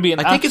 It's going to be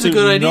an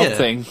absolute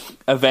nothing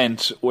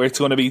event where it's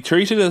going to be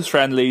treated as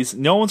friendlies.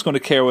 No one's going to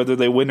care whether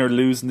they win or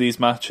lose in these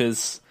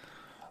matches.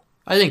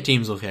 I think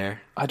teams will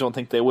care. I don't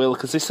think they will,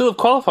 because they still have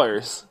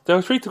qualifiers.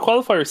 They'll treat the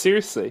qualifiers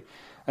seriously,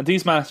 and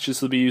these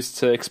matches will be used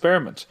to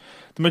experiment.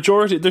 The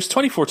majority, there's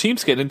 24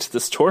 teams get into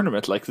this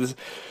tournament.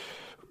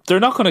 They're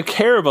not going to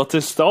care about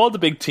this. All the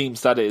big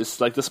teams, that is,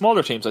 the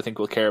smaller teams, I think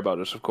will care about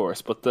it, of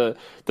course. But the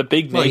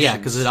big nations, yeah,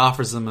 because it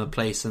offers them a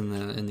place in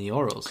the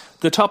Euros.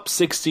 The top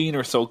 16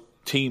 or so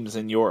teams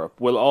in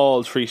Europe will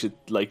all treat it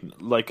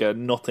like a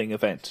nothing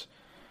event.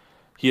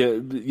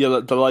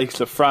 The likes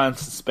of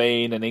France, and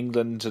Spain, and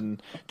England,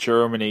 and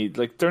Germany,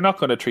 they're not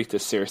going to treat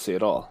this seriously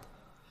at all.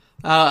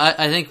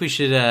 I think we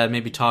should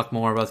maybe talk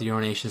more about the Euro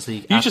Nations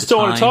League. You just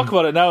don't want to talk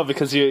about it now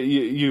because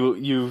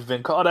you've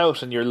been caught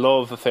out in your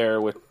love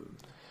affair with.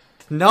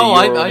 No,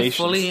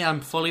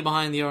 I'm fully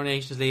behind the Euro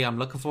Nations League. I'm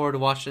looking forward to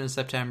watching it in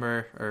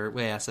September,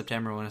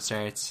 September when it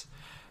starts.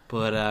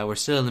 But we're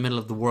still in the middle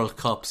of the World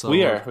Cup, so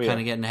we're kind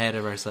of getting ahead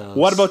of ourselves.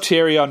 What about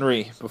Thierry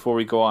Henry before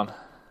we go on?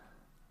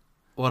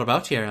 What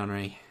about Thierry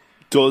Henry?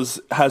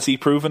 Has he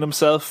proven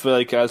himself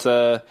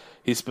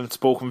he's been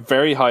spoken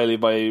very highly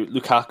by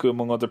Lukaku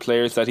among other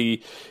players that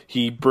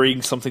he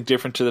brings something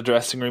different to the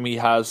dressing room. He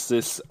has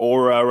this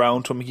aura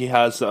around him. He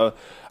has a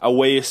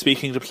way of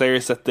speaking to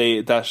players that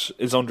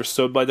is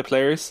understood by the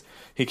players.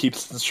 He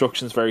keeps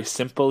instructions very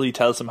simple. He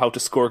tells them how to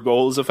score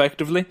goals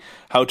effectively,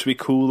 how to be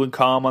cool and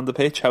calm on the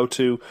pitch, how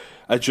to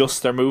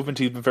adjust their movement.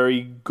 He's been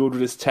very good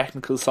with his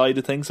technical side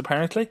of things,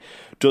 apparently.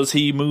 Does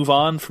he move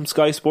on from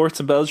Sky Sports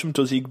in Belgium?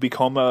 Does he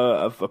become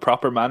a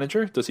proper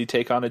manager? Does he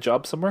take on a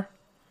job somewhere?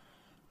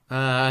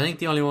 I think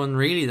the only one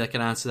really that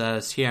can answer that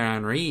is Thierry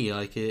Henry.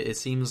 It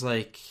seems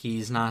like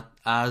he's not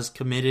as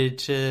committed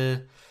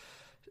to.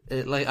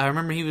 I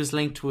remember he was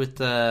linked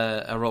with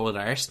a role at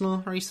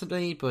Arsenal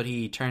recently, but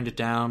he turned it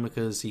down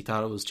because he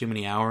thought it was too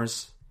many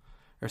hours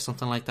or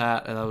something like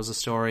that. That was a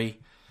story.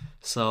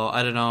 So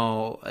I don't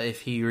know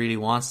if he really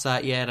wants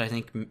that yet. I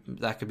think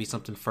that could be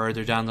something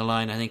further down the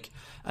line. I think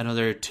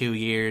another 2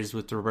 years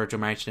with Roberto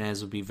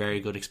Martinez would be very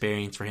good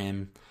experience for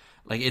him.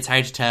 It's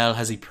hard to tell,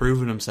 has he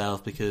proven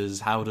himself, because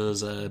how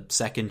does a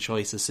second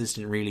choice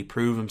assistant really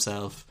prove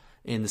himself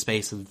in the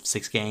space of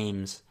 6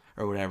 games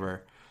or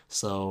whatever?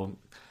 So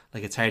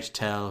it's hard to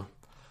tell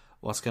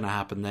what's going to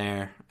happen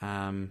there.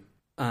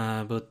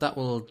 But that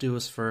will do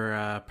us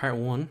for part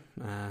 1.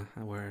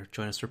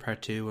 Join us for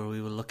part 2, where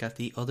we will look at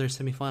the other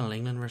semi-final,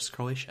 England versus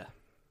Croatia.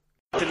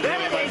 There it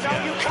is,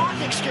 you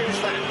can't excuse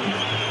that.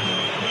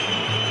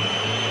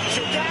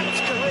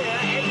 Zidane's career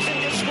ends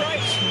in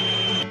disgrace.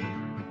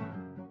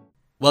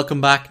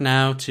 Welcome back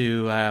now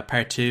to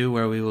part 2,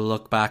 where we will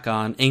look back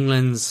on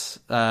England's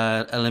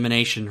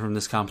elimination from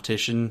this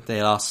competition.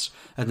 They lost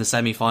in the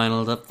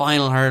semi-final, the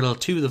final hurdle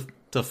to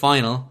the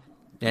final.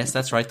 Yes,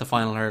 that's right, the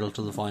final hurdle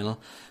to the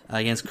final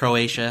against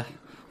Croatia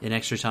in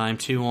extra time,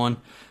 2-1.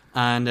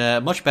 And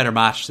a much better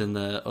match than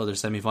the other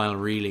semi-final,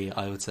 really,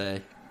 I would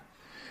say.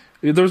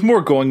 There was more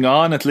going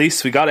on, at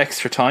least. We got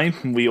extra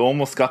time. We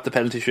almost got the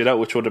penalty shootout,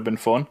 which would have been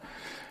fun.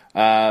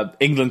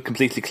 England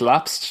completely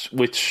collapsed,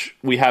 which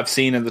we have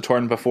seen in the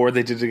tournament before.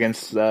 They did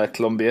against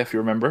Colombia, if you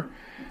remember.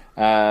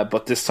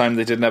 But this time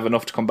they didn't have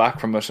enough to come back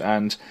from it,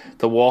 and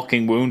the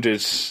walking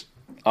wounded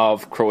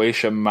of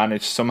Croatia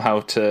managed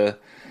somehow to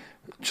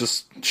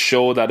just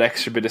show that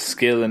extra bit of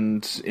skill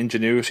and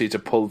ingenuity to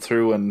pull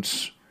through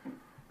and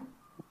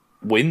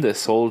win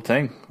this whole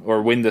thing,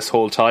 or win this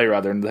whole tie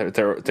rather. And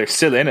they're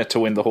still in it to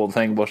win the whole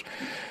thing, but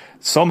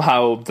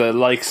somehow the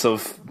likes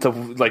of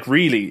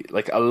really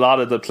a lot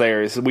of the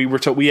players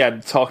we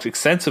had talked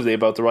extensively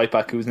about the right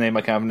back whose name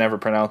I can never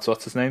pronounce.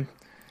 What's his name?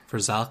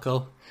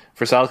 Vrsaljko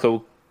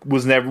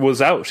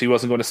was out. He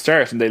wasn't going to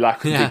start, and they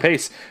lacked complete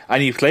pace.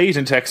 And he played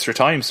into extra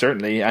time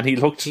certainly, and he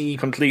looked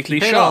completely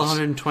played shot. All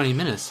 120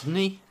 minutes, didn't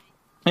he?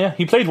 Yeah,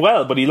 he played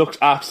well, but he looked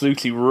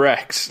absolutely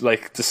wrecked,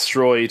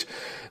 destroyed.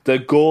 The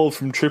goal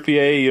from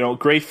Trippier,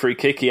 great free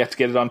kick. He had to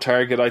get it on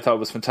target. I thought it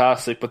was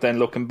fantastic. But then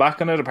looking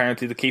back on it,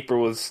 apparently the keeper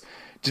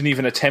didn't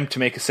even attempt to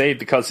make a save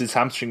because his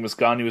hamstring was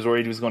gone. He was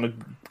worried he was going to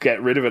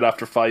get rid of it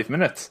after 5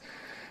 minutes.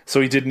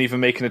 So he didn't even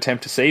make an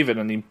attempt to save it,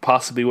 and he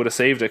possibly would have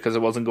saved it because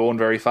it wasn't going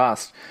very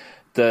fast.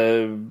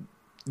 Somehow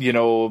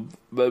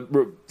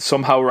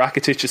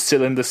Rakitic is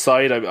still in the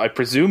side. I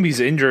presume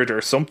he's injured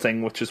or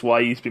something, which is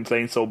why he's been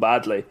playing so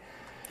badly.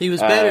 He was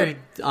better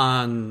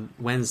on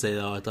Wednesday,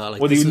 though. I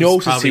thought. Well, you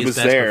noticed he was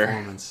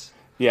there.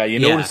 Yeah, you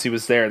noticed he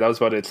was there. That was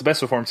about it. It's the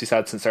best performance he's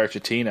had since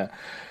Argentina.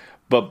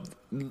 But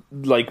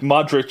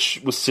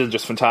Modric was still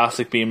just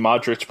fantastic being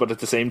Modric. But at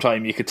the same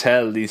time, you could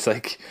tell he's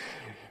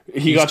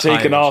got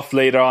taken off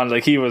later on.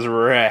 He was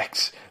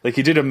wrecked.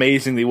 He did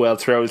amazingly well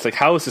throughout. It's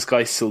how is this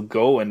guy still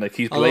going?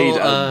 He's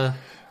played.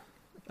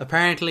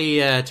 Apparently,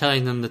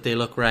 telling them that they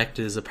look wrecked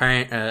is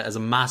as a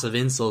massive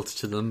insult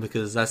to them,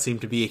 because that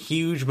seemed to be a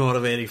huge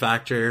motivating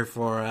factor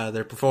for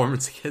their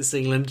performance against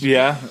England.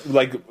 Yeah,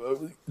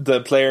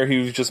 the player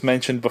who just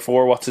mentioned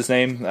before, what's his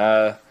name?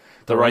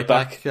 The right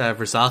back,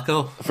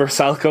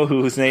 Vrsaljko,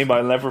 whose name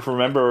I'll never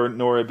remember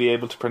nor be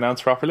able to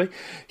pronounce properly.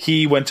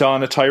 He went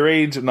on but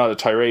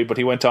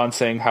he went on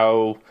saying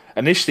how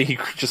initially he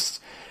just,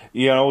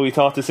 we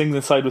thought this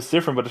England side was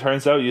different, but it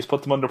turns out you just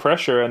put them under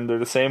pressure and they're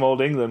the same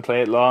old England.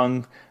 Play it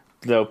long,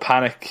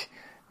 panic,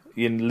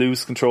 you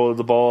lose control of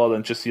the ball,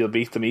 and you'll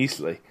beat them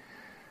easily.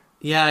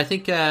 Yeah, I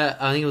think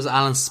it was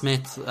Alan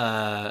Smith,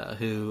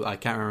 who I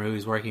can't remember who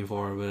he's working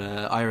for, but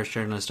an Irish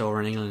journalist over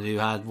in England, who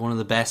had one of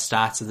the best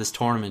stats of this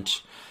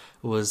tournament,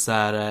 was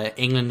that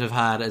England have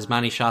had as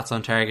many shots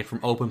on target from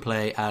open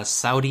play as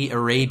Saudi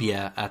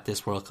Arabia at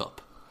this World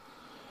Cup.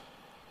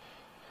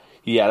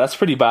 Yeah, that's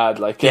pretty bad.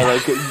 The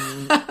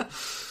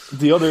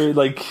other,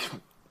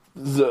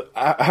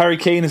 Harry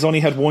Kane has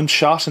only had one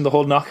shot in the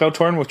whole knockout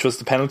tournament, which was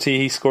the penalty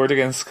he scored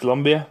against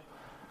Colombia.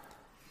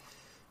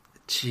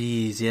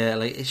 Jeez, yeah,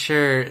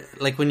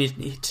 when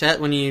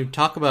you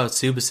talk about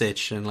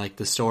Subasic and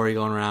the story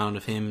going around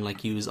of him,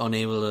 he was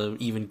unable to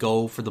even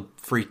go for the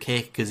free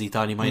kick because he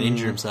thought he might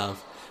injure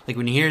himself.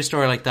 When you hear a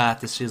story like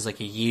that, this feels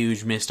like a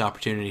huge missed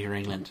opportunity for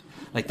England.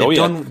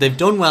 They've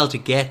done well to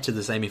get to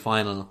the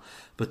semi-final,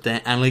 but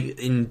then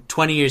in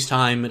 20 years'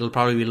 time, it'll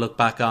probably be looked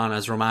back on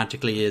as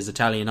romantically as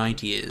Italia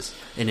 90 is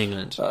in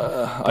England.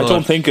 I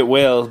don't think it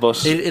will,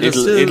 but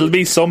it'll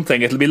be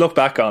something. It'll be looked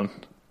back on.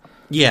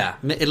 Yeah,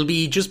 it'll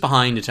be just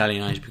behind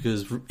Italia 90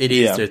 because it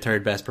is their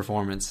third best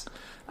performance.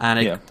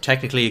 And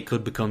technically it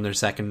could become their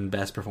second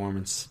best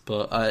performance.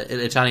 But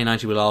Italia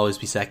 90 will always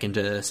be second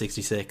to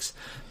 66.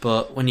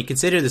 But when you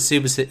consider the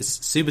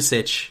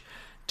Subasic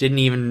didn't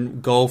even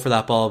go for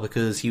that ball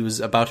because he was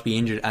about to be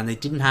injured, and they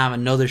didn't have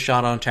another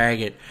shot on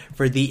target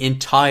for the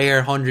entire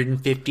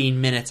 115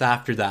 minutes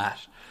after that,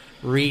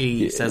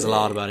 really says a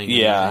lot about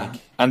England. Yeah,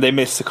 and they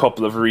missed a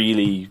couple of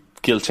really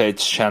gilt-edged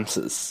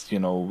chances.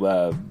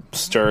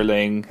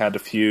 Sterling had a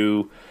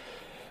few.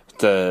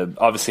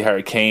 Obviously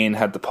Harry Kane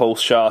had the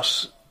post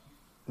shot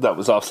that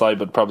was offside,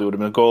 but probably would have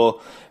been a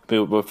goal.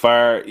 But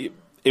far,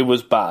 it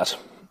was bad.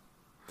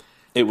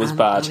 It was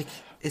bad.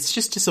 It's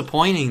just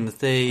disappointing that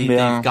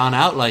they've gone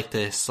out like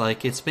this.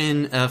 It's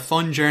been a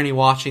fun journey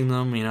watching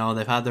them.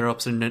 They've had their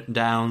ups and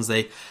downs.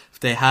 They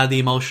had the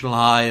emotional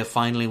high of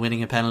finally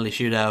winning a penalty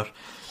shootout.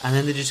 And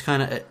then they just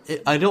kind of,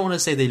 I don't want to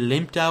say they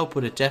limped out,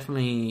 but they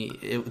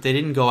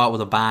didn't go out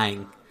with a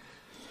bang.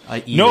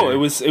 No, it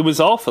was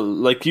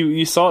awful.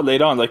 You saw it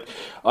later on.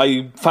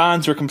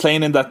 Fans were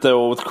complaining that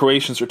the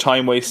Croatians were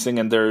time wasting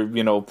and they're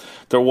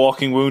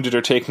walking wounded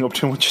or taking up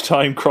too much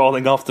time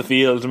crawling off the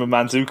field. And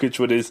Mandzukic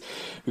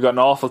we got an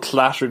awful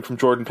clattering from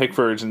Jordan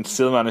Pickford and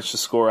still managed to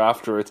score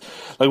afterwards.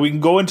 We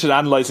can go into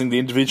analysing the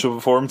individual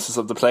performances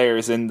of the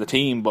players in the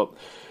team, but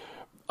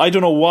I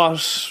don't know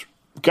what.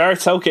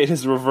 Gareth Southgate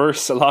has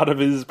reversed a lot of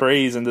his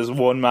praise in this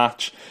one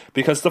match,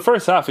 because the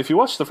first half, if you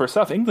watch the first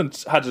half,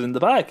 England had it in the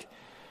bag.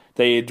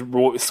 They had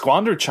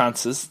squandered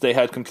chances. They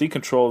had complete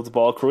control of the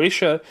ball.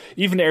 Croatia,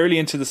 even early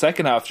into the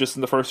second half, just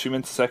in the first few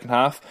minutes of the second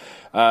half,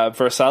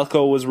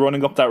 Versalco was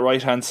running up that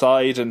right hand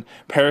side, and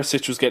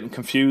Perisic was getting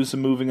confused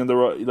and moving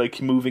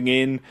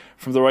in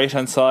from the right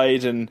hand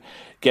side and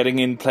getting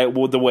in play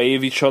the way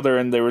of each other,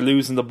 and they were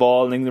losing the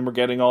ball, and England were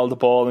getting all the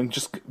ball and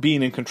just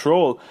being in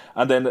control.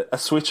 And then a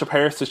switch of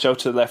Perisic out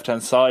to the left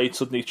hand side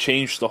suddenly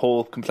changed the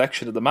whole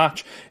complexion of the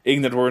match.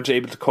 England weren't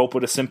able to cope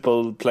with a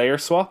simple player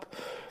swap.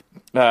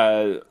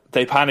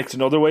 They panicked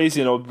in other ways,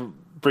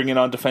 bringing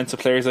on defensive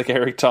players like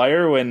Eric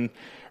Dyer when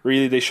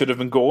really they should have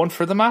been going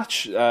for the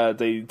match.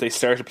 They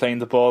started playing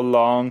the ball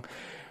long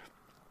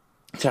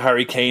to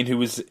Harry Kane, who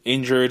was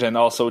injured and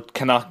also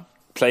cannot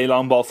play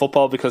long ball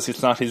football because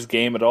it's not his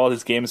game at all.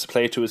 His game is to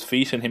play to his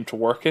feet and him to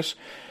work it.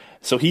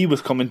 So he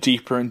was coming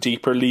deeper and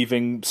deeper,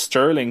 leaving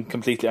Sterling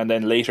completely, and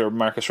then later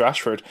Marcus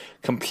Rashford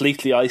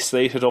completely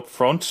isolated up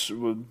front,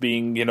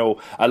 being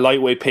a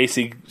lightweight,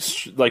 pacey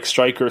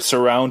striker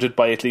surrounded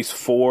by at least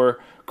 4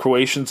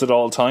 Croatians at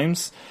all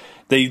times.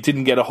 They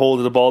didn't get a hold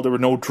of the ball. There were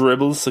no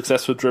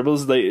successful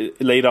dribbles. They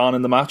laid on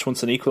in the match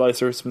once an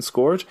equaliser has been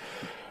scored.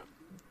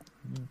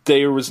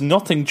 There was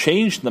nothing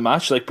changed in the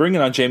match. Like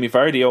bringing on Jamie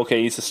Vardy,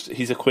 okay,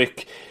 he's a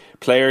quick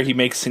player. He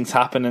makes things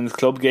happen in the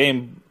club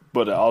game,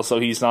 but also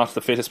he's not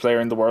the fittest player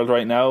in the world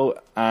right now.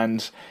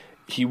 And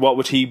what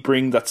would he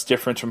bring that's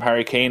different from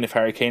Harry Kane if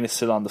Harry Kane is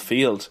still on the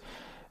field?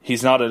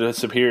 He's not a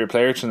superior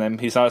player to them.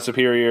 He's not a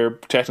superior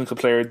technical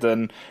player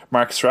than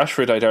Marcus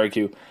Rashford, I'd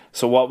argue.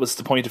 So what was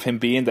the point of him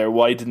being there?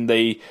 Why didn't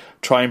they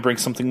try and bring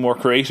something more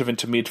creative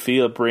into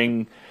midfield?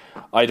 Bring,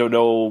 I don't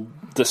know,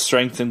 the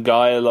strength and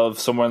guile of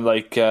someone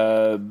like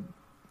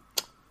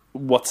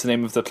what's the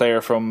name of the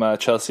player from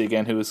Chelsea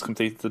again, who is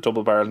completely the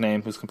double-barreled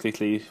name, who's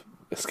completely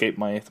escaped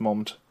my at the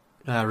moment.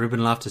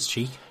 Ruben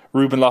Loftus-Cheek.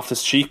 Ruben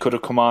Loftus-Cheek could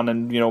have come on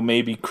and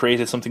maybe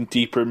created something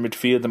deeper in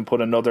midfield and put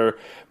another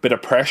bit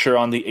of pressure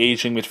on the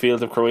ageing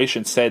midfield of Croatia.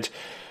 Instead,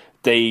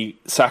 they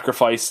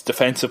sacrificed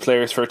defensive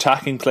players for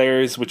attacking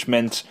players, which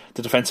meant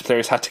the defensive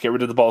players had to get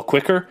rid of the ball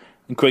quicker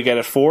and could get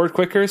it forward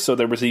quicker, so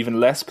there was even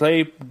less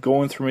play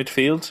going through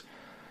midfield.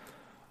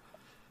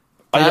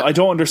 I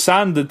don't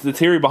understand the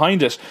theory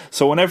behind it.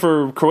 So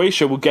whenever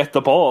Croatia would get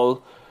the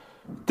ball,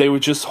 they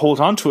would just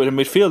hold on to it in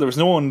midfield. There was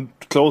no one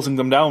closing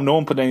them down. No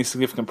one put any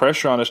significant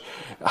pressure on it.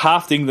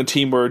 Half the England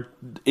team were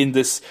in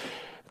this.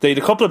 They had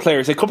a couple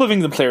of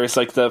England players,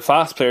 like the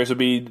fast players, would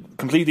be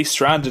completely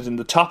stranded in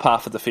the top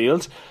half of the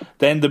field.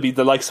 Then there'd be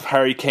the likes of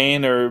Harry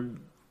Kane or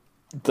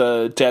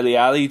the Dele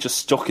Alli just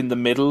stuck in the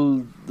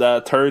middle,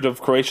 the third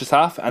of Croatia's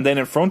half. And then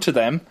in front of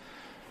them,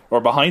 or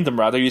behind them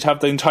rather, you'd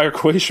have the entire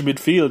Croatian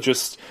midfield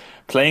just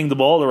playing the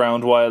ball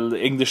around while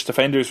English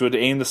defenders would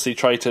aimlessly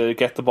try to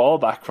get the ball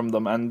back from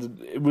them. And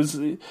it was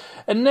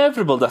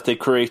inevitable that they'd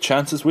create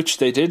chances, which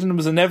they did, and it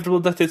was inevitable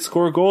that they'd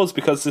score goals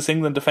because this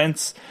England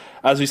defence,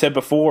 as we said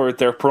before,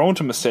 they're prone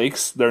to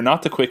mistakes. They're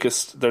not the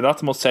quickest, they're not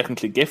the most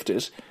technically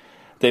gifted.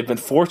 They've been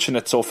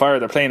fortunate so far.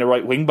 They're playing a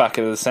right wing back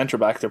and a centre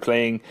back. They're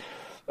playing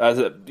as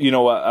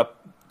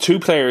two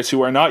players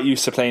who are not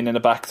used to playing in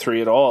a back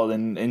three at all,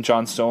 in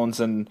John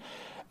Stones and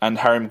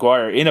Harry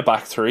Maguire in a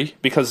back three,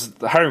 because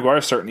Harry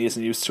Maguire certainly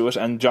isn't used to it,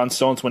 and John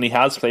Stones, when he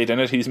has played in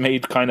it, he's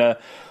made kind of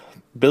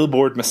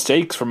billboard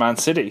mistakes for Man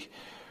City,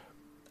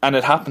 and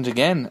it happened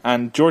again.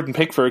 And Jordan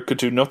Pickford could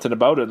do nothing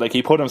about it. Like,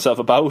 he put himself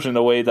about in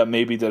a way that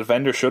maybe the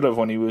defender should have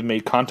when he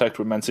made contact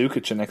with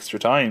Mandzukic in extra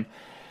time,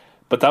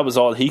 but that was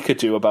all he could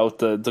do about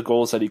the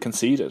goals that he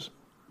conceded.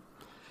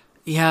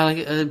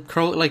 Yeah,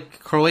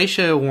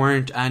 Croatia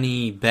weren't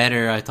any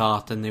better, I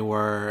thought, than they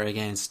were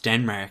against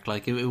Denmark.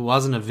 Like, it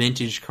wasn't a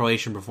vintage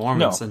Croatian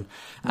performance, no.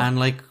 and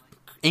like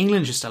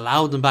England just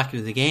allowed them back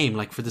into the game.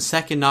 Like, for the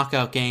second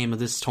knockout game of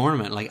this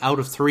tournament, like out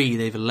of 3,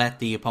 they've let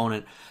the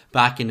opponent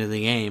back into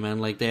the game,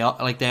 and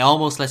they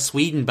almost let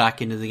Sweden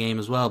back into the game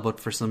as well. But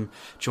for some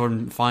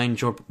Jordan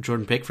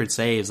Pickford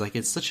saves, like,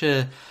 it's such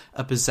a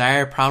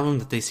bizarre problem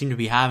that they seem to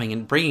be having,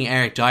 and bringing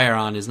Eric Dyer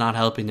on is not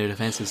helping their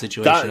defensive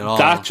situation at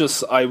all.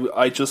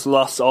 I just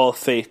lost all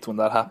faith when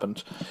that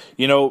happened.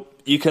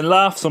 You can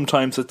laugh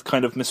sometimes at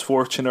kind of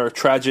misfortune or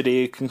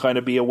tragedy. It can kind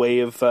of be a way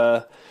of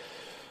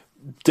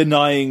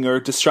denying or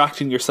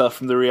distracting yourself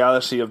from the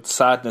reality of the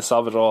sadness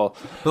of it all.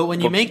 But when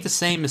you make the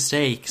same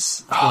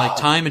mistakes like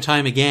time and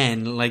time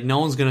again, like, no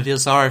one's going to feel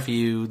sorry for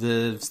you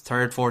the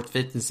 3rd, 4th,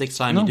 5th and 6th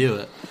time you do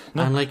it.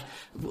 No. And like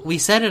we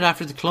said it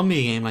after the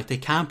Colombia game, like, they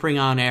can't bring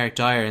on Eric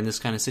Dyer in this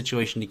kind of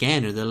situation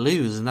again or they'll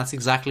lose, and that's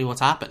exactly what's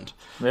happened.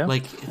 Yeah.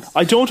 Like,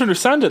 I don't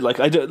understand it.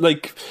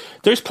 Like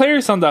there's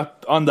players on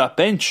that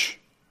bench.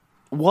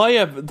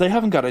 Why they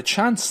haven't got a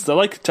chance? They're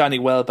like Danny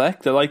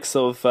Welbeck, the likes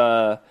of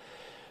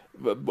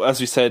as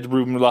we said,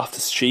 Ruben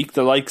Loftus-Cheek,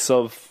 the likes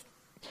of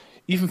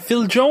even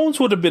Phil Jones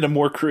would have been a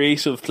more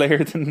creative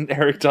player than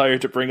Eric Dyer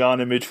to bring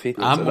on in midfield.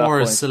 I'm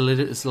more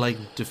solid, like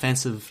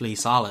defensively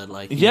solid.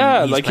 Like, he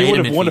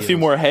would have won a few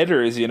more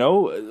headers.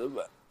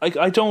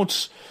 I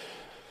don't.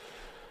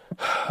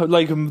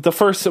 like the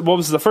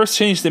first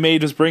change they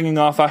made was bringing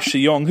off Ashley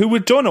Young, who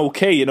had done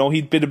okay.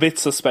 He'd been a bit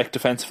suspect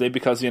defensively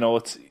because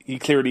he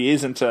clearly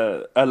isn't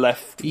a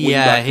left wing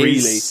back.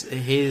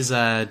 His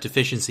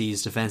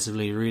deficiencies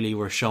defensively really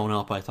were shown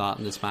up, I thought,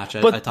 in this match.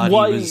 I thought he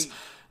was.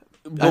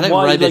 I think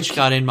Rebic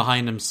got in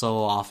behind him so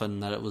often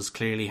that it was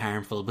clearly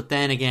harmful. But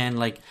then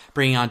again,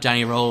 bringing on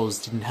Danny Rose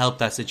didn't help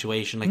that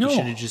situation. You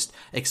should have just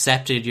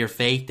accepted your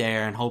fate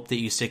there and hoped that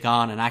you stick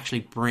on and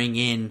actually bring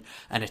in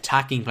an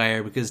attacking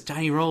player, because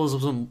Danny Rose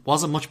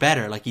wasn't much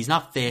better. He's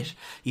not fit.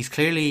 He's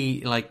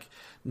clearly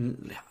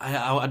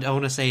I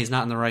want to say he's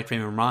not in the right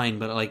frame of mind,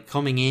 but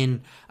coming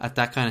in at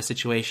that kind of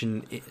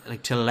situation,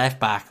 to left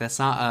back, that's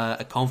not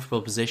a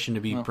comfortable position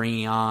to be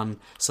bringing on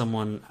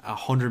someone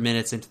 100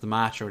 minutes into the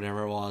match or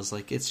whatever it was.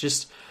 It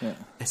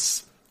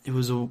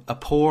was a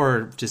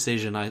poor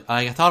decision.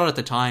 I thought it at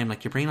the time,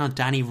 you're bringing on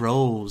Danny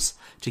Rose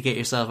to get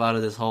yourself out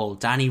of this hole.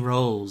 Danny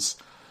Rose.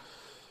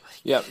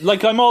 Yeah,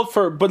 I'm all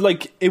for, but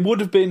it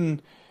would have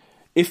been,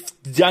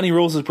 if Danny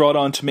Rose is brought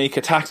on to make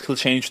a tactical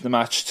change in the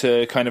match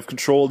to kind of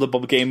control the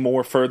game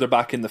more further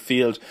back in the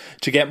field,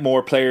 to get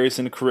more players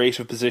in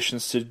creative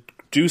positions to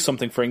do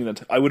something for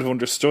England, I would have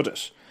understood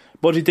it.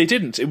 But they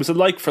didn't. It was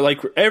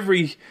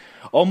a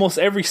almost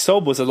every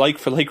sub was a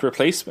like-for-like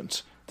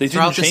replacement. They didn't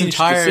Throughout change this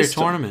entire the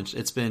system. tournament,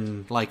 it's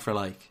been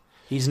like-for-like.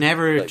 He's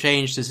never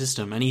changed the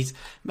system, and he's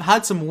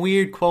had some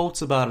weird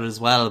quotes about it as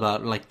well,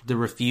 about the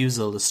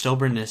refusal, the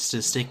stubbornness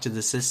to stick to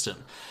the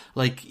system.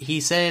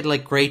 He said,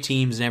 great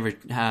teams never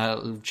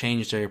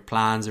change their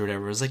plans or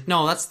whatever. It's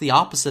no, that's the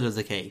opposite of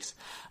the case.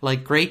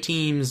 Great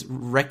teams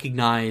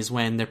recognize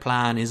when their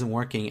plan isn't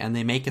working and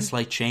they make a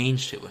slight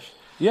change to it.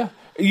 Yeah.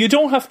 You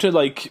don't have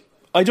to,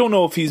 I don't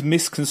know if he's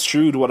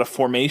misconstrued what a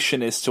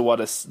formation is to what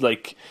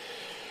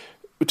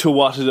to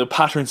what the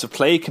patterns of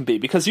play can be,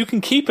 because you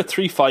can keep a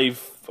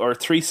 3-5 or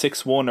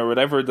 3-6-1 or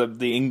whatever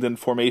the England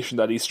formation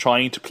that he's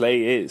trying to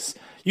play is.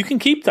 You can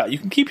keep that. You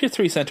can keep your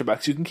three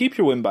centre-backs. You can keep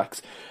your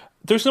wing-backs.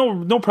 There's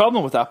no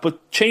problem with that,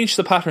 but change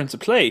the patterns of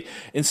play.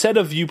 Instead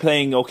of you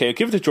playing, okay,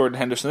 give it to Jordan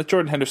Henderson, let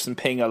Jordan Henderson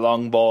ping a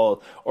long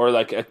ball or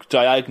a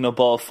diagonal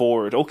ball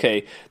forward.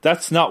 Okay,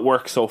 that's not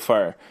worked so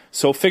far.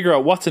 So figure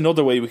out what's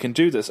another way we can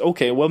do this.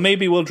 Okay, well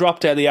maybe we'll drop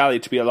Dele Alli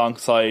to be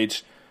alongside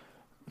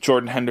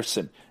Jordan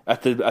Henderson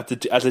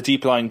as a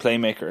deep lying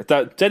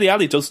playmaker. Dele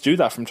Alli does do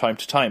that from time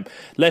to time.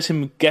 Let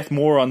him get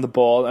more on the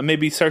ball and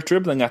maybe start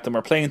dribbling at them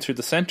or playing through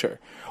the centre.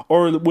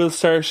 Or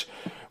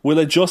we'll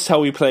adjust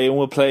how we play, and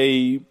we'll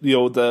play,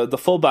 the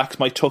fullbacks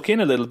might tuck in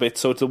a little bit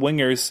so the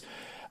wingers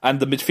and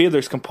the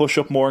midfielders can push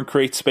up more and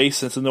create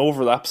spaces and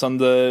overlaps on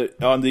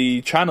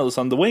the channels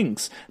on the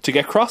wings to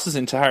get crosses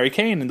into Harry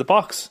Kane in the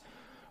box.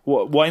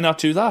 Why not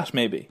do that,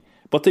 maybe?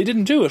 But they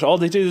didn't do it. All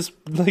they did is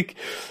like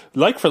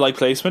for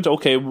placement.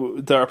 Okay,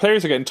 our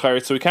players are getting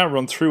tired, so we can't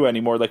run through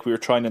anymore like we were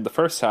trying in the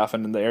first half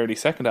and in the early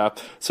second half.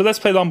 So let's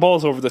play long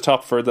balls over the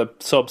top for the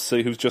subs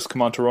who've just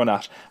come on to run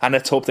at, and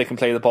let's hope they can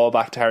play the ball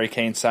back to Harry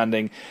Kane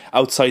standing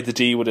outside the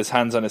D with his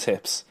hands on his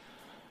hips.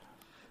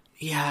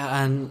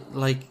 Yeah, and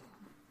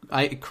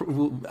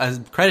as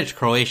credit to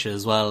Croatia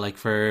as well,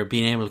 for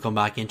being able to come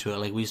back into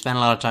it. We spent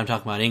a lot of time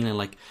talking about England,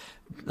 like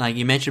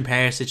you mentioned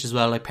Perisic as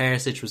well.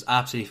 Perisic was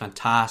absolutely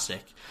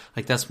fantastic.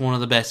 That's one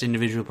of the best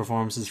individual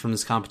performances from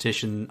this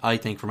competition, I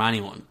think, from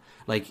anyone.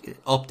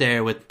 Up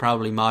there with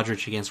probably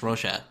Modric against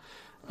Russia.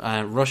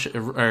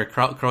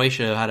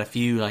 Croatia had a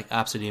few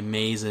absolutely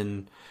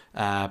amazing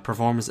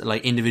performances,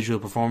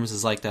 individual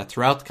performances like that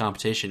throughout the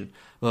competition.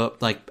 But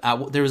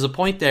there was a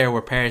point there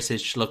where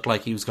Perisic looked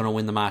like he was going to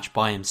win the match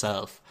by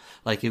himself.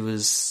 It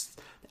was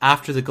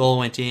after the goal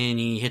went in,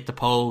 he hit the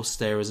post.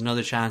 There was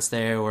another chance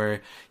there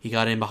where he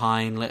got in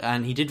behind,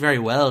 and he did very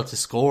well to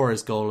score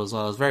his goal as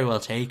well. It was very well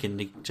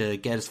taken to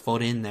get his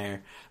foot in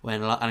there,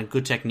 and a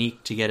good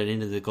technique to get it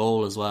into the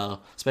goal as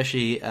well.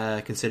 Especially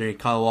considering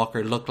Kyle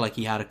Walker looked like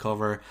he had a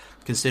cover,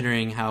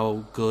 considering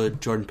how good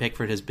Jordan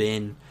Pickford has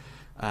been.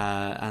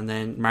 And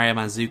then Mario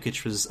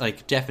Mandzukic was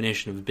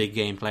definition of a big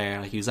game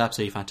player. He was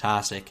absolutely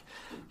fantastic.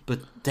 But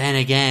then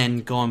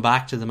again, going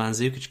back to the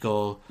Mandzukic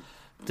goal,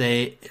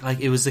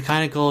 it was the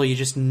kind of goal you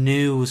just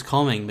knew was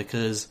coming,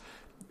 because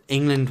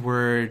England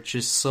were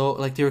just so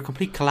they were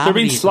complete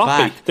calamity.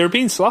 They're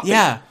being sloppy.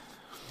 Yeah,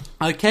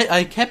 I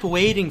kept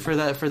waiting for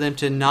them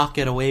to not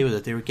get away with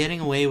it. They were getting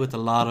away with a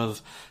lot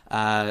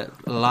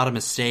of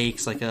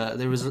mistakes.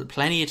 There was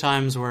plenty of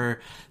times where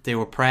they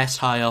were pressed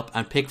high up,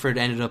 and Pickford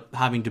ended up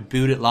having to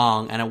boot it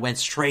long, and it went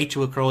straight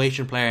to a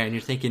Croatian player. And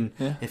you're thinking,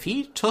 if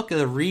he took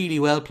a really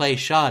well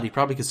placed shot, he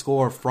probably could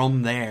score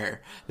from there,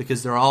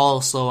 because they're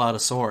all so out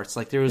of sorts.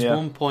 There was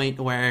one point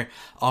where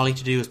all he had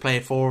to do was play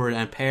it forward,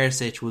 and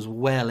Perisic was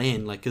well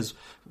in. Because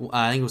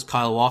I think it was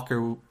Kyle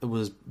Walker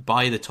was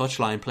by the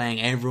touchline playing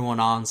everyone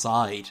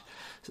onside.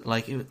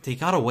 They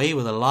got away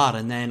with a lot,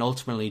 and then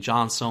ultimately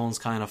John Stones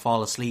kind of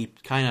fall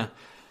asleep, kind of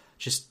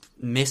just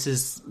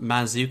misses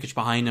Mandzukic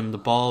behind him. The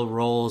ball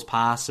rolls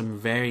past him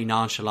very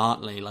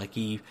nonchalantly.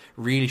 He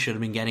really should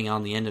have been getting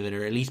on the end of it,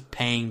 or at least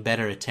paying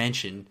better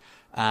attention.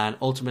 and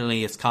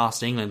ultimately it's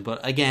cost England.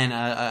 But again,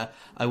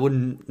 I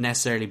wouldn't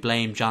necessarily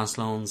blame John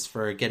Sloans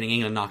for getting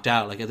England knocked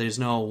out. Like, there's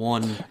no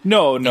one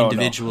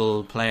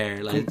individual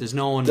player. Like, there's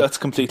no one that's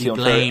completely to be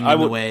blamed unfair.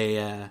 in the way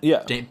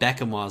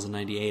Beckham was in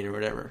 '98 or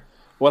whatever.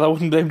 Well, I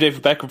wouldn't blame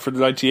David Beckham for the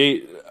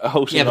 '98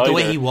 outing. Yeah, but either. the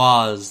way he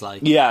was,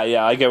 like, yeah,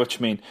 I get what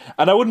you mean,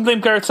 and I wouldn't blame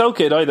Gareth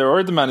Southgate either,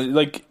 or the man.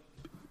 Like,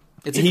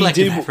 it's a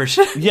collective effort.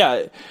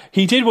 Yeah,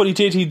 he did what he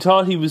did. He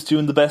thought he was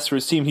doing the best for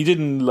his team. He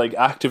didn't like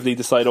actively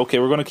decide, okay,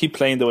 we're going to keep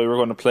playing the way we're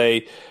going to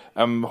play.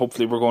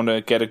 Hopefully we're going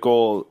to get a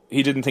goal.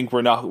 He didn't think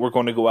we're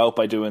going to go out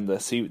by doing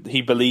this.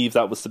 He believed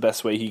that was the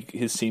best way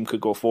his team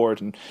could go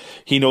forward, and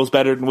he knows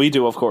better than we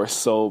do, of course.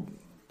 So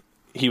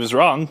he was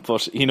wrong,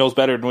 but he knows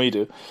better than we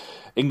do.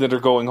 England are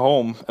going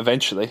home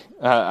eventually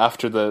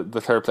after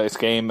the third place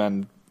game,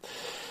 and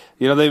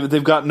you know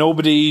they've got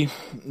nobody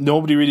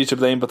really to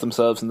blame but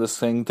themselves in this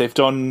thing. They've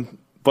done,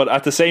 but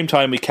at the same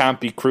time we can't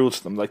be cruel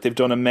to them. Like, they've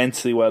done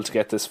immensely well to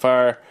get this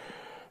far.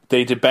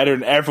 They did better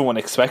than everyone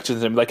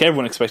expected them. Like,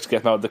 everyone expected to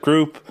get them out of the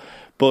group,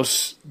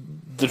 but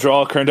the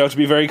draw turned out to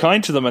be very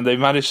kind to them, and they've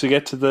managed to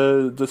get to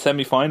the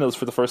semi-finals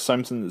for the first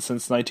time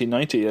since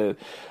 1990.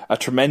 A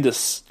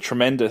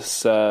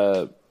tremendous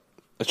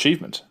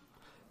achievement.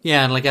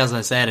 Yeah, and like as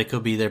I said, it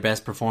could be their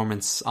best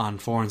performance on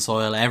foreign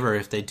soil ever.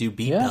 If they do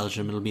beat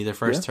Belgium, it'll be their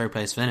first third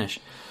place finish.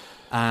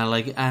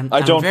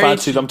 I don't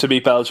fancy them to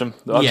beat Belgium.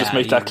 I'll just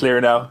make that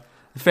clear now.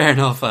 Fair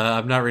enough.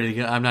 I'm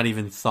not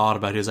even thought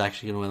about who's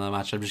actually going to win that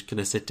match. I'm just going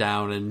to sit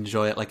down and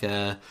enjoy it like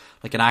an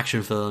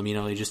action film. You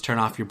know, you just turn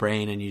off your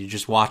brain and you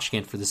just watch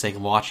it for the sake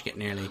of watching it,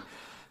 nearly.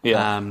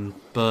 Yeah.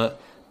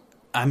 But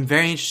I'm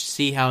very interested to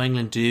see how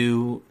England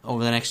do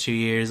over the next 2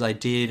 years. I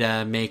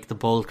did make the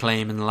bold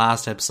claim in the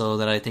last episode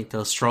that I think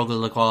they'll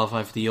struggle to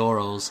qualify for the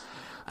Euros.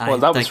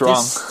 And that was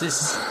wrong.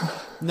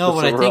 No,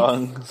 but I think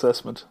wrong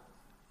assessment.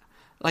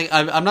 Like,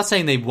 I'm not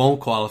saying they won't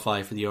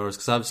qualify for the Euros,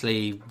 because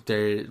obviously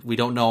we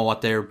don't know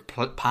what their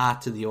path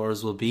to the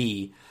Euros will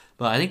be.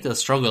 But I think they'll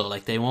struggle.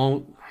 Like, they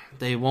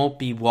won't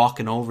be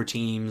walking over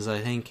teams. I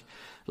think,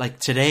 like,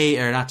 today,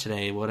 or not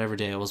today, whatever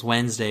day it was,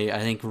 Wednesday, I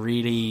think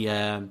really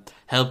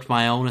helped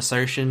my own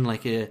assertion.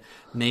 Like, it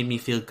made me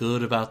feel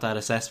good about that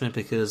assessment,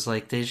 because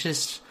like they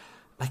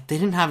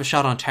didn't have a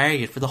shot on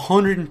target for the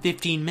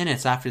 115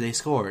 minutes after they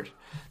scored.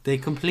 They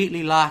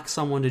completely lack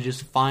someone to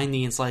just find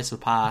the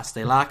incisive pass.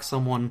 They lack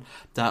someone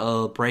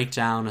that'll break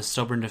down a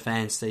stubborn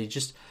defence. They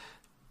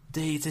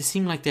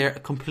seem like they're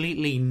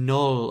completely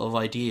null of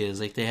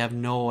ideas. Like, they have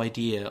no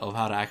idea of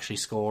how to actually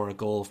score a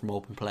goal from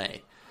open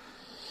play.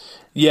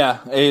 Yeah,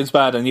 it's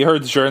bad. And you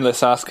heard the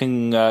journalist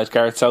asking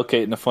Gareth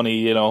Southgate in a funny,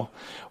 you know,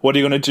 what are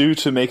you going to do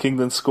to make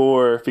England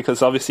score?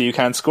 Because obviously you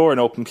can't score an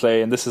open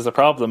play, and this is a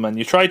problem. And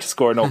you tried to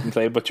score an open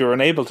play, but you're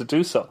unable to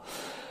do so.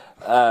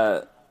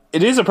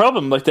 It is a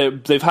problem. Like,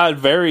 they've had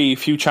very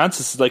few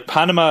chances. Like,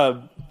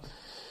 Panama,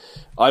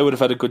 I would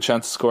have had a good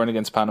chance of scoring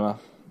against Panama.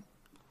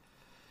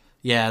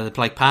 Yeah,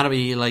 like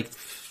Panama, like,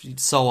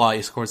 so what?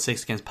 You scored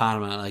 6 against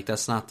Panama. Like,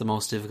 that's not the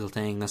most difficult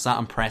thing. That's not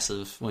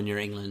impressive when you're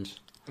England.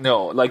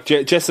 No, like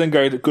Jess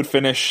Lingard, good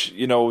finish.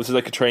 You know, it was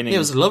like a training. It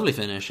was a lovely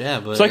finish, yeah.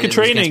 But it's like a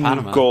training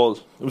goal.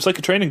 It was like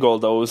a training goal,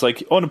 though. It was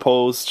like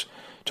unopposed,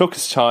 took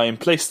his time,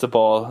 placed the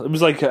ball. It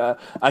was like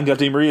Angel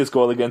Di Maria's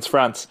goal against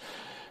France,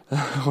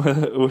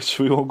 which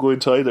we won't go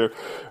into either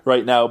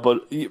right now.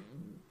 But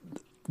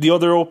the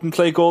other open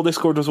play goal they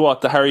scored was what?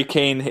 The Harry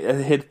Kane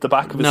hit the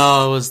back of his...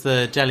 No, it was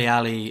the Dele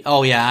Alli.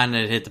 Oh, yeah, and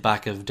it hit the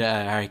back of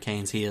Harry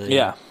Kane's heel.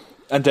 Yeah.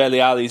 And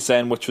Dele Alli's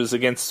then, which was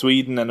against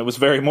Sweden, and it was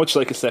very much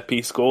like a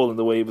set-piece goal in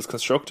the way it was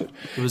constructed.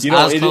 It was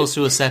as close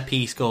to a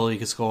set-piece goal you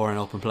could score in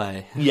open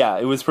play. Yeah,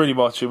 it was pretty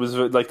much. It was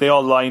like they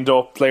all lined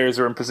up, players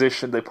were in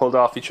position, they pulled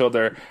off each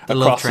other. The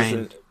love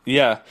train.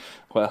 Yeah,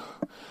 well,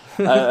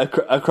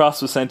 a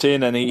cross was sent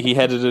in, and he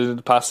headed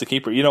it past the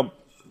keeper. You know,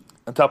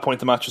 at that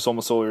point the match was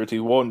almost over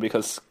 2-1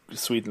 because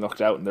Sweden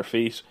looked out on their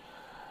feet.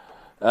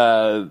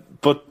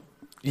 But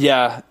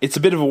yeah, it's a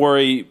bit of a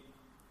worry,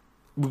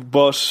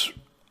 but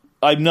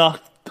I'm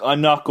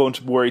not going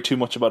to worry too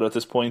much about it at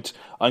this point.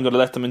 I'm going to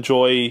let them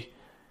enjoy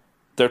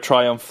their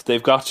triumph.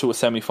 They've got to a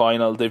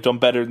semi-final. They've done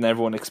better than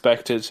everyone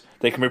expected.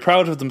 They can be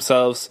proud of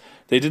themselves.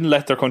 They didn't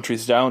let their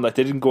countries down. Like,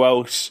 they didn't go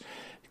out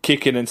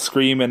kicking and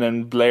screaming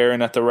and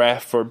blaring at the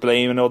ref or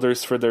blaming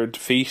others for their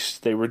defeat.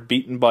 They were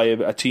beaten by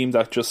a team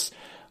that just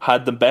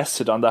had them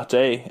bested on that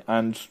day,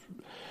 and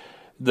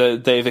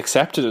they've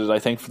accepted it, I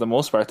think, for the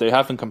most part. They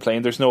haven't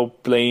complained. There's no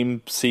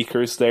blame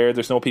seekers there.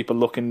 There's no people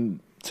looking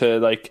to,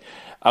 like,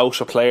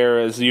 out a player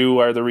as you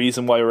are the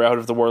reason why we're out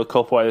of the World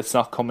Cup, why it's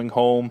not coming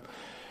home.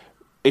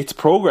 It's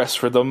progress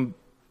for them,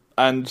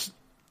 and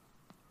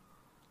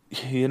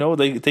you know,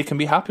 they can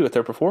be happy with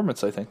their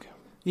performance, I think.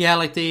 Yeah,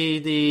 like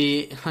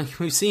like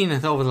we've seen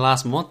it over the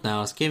last month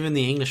now. It's given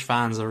the English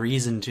fans a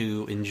reason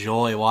to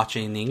enjoy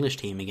watching the English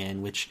team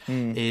again, which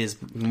is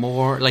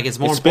more like it's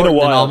important been a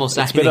while. Than almost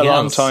anything else. It's been a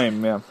long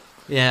time, yeah.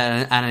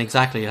 Yeah, and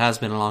exactly, it has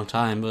been a long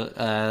time. But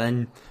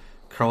then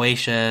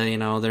Croatia, you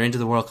know, they're into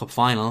the World Cup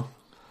final.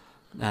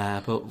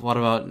 But what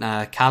about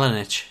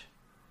Kalinic?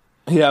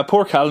 Yeah,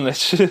 poor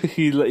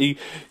Kalinic.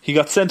 he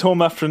got sent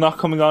home after not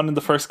coming on in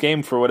the first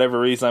game for whatever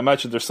reason. I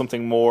imagine there's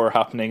something more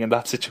happening in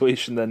that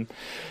situation than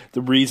the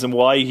reason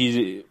why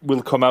he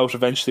will come out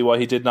eventually, why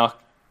he did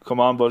not come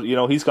on. But,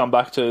 he's gone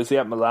back to, is he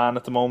at Milan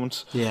at the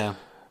moment? Yeah.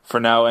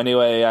 For now,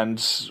 anyway, and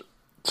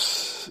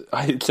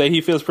I'd say he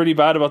feels pretty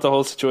bad about the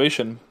whole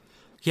situation.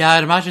 Yeah,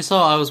 I'd imagine so.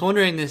 I was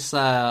wondering this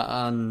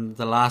on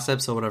the last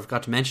episode when I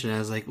forgot to mention it. I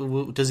was like,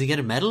 does he get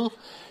a medal?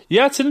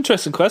 Yeah, it's an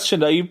interesting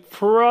question. I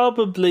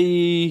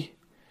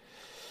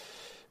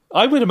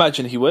would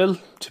imagine he will,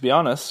 to be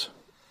honest,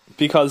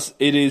 because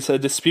it is a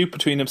dispute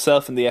between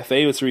himself and the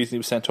FA was the reason he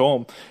was sent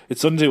home.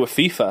 It's nothing to do with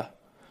FIFA.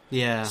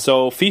 Yeah.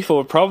 So FIFA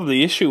would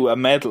probably issue a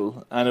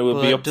medal, and it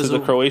would be up to the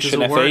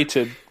Croatian FA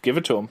to give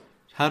it to him.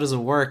 How does it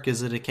work?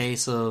 Is it a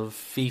case of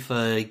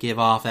FIFA give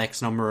off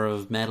X number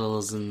of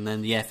medals and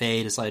then the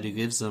FA decide who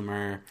gives them,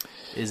 or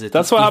is it?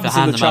 That's what FIFA happens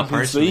in the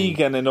Champions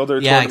League and in other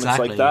tournaments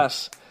like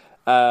that.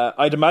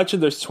 I'd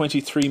imagine there's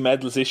 23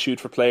 medals issued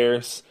for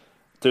players.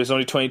 There's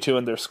only 22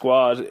 in their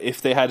squad.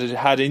 If they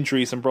had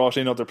injuries and brought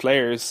in other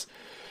players,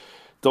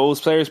 those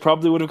players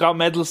probably would have got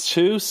medals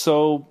too.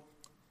 So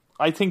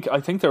I think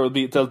there'll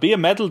be a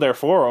medal there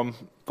for them,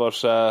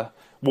 but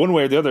one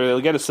way or the other, they'll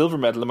get a silver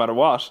medal no matter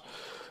what.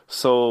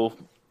 So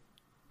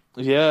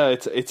yeah,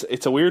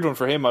 it's a weird one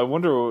for him. I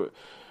wonder,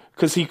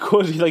 because he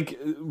could,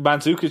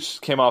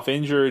 Mandzukic came off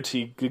injured.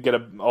 He could get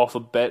an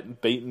awful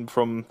beating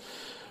from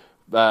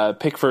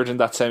Pickford in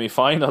that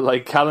semi-final.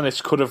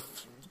 Kalinic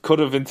could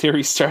have in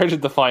theory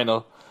started the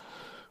final.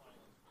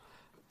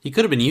 He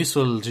could have been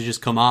useful to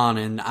just come on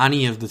in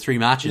any of the three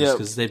matches,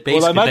 because they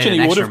basically I imagine played an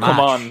he would extra have come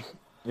match. on.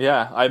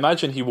 Yeah, I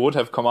imagine he would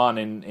have come on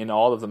in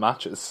all of the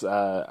matches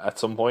at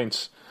some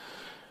point,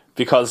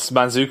 because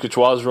Mandzukic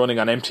was running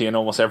on empty in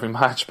almost every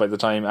match by the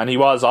time, and he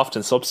was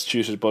often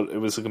substituted, but it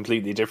was a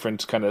completely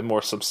different kind of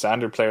more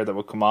substandard player that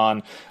would come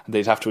on, and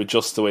they'd have to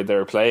adjust the way they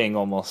were playing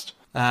almost.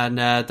 And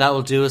that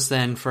will do us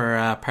then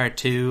for part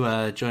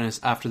 2. Join us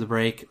after the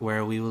break,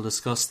 where we will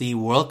discuss the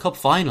World Cup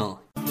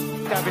final.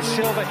 David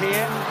Silva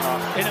here,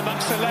 in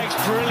amongst the legs,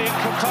 brilliant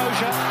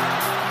composure.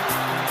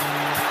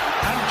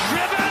 And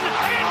driven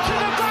into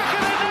the back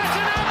of the net,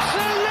 an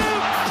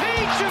absolute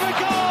peach of a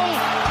goal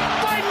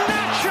by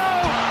Nacho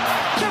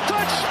to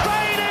put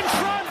Spain in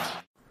front.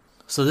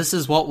 So this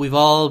is what we've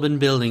all been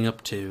building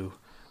up to.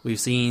 We've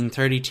seen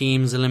 30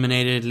 teams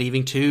eliminated,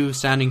 leaving 2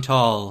 standing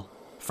tall.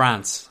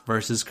 France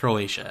versus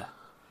Croatia.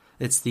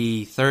 It's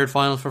the third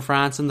final for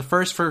France and the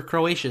first for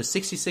Croatia.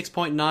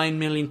 66.9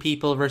 million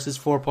people versus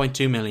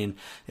 4.2 million.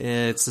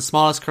 It's the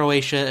smallest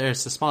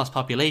it's the smallest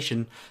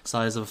population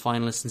size of a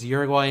final since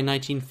Uruguay in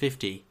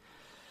 1950.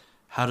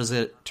 How does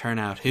it turn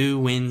out? Who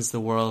wins the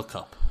World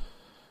Cup?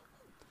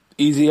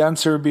 Easy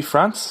answer would be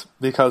France,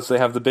 because they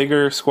have the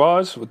bigger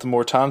squad with the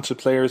more talented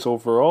players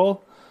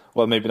overall.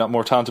 Well, maybe not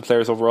more talented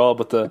players overall,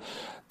 but the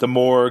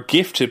more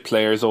gifted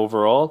players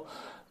overall.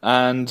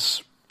 And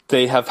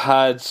they have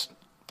had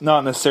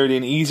not necessarily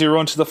an easier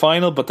run to the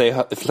final, but they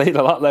have played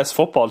a lot less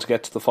football to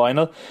get to the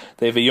final.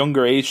 They have a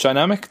younger age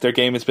dynamic. Their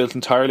game is built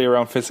entirely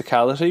around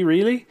physicality,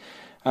 really,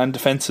 and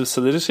defensive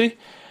solidity.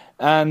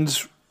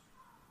 And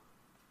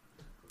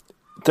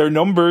their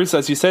numbers,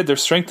 as you said, their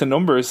strength in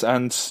numbers,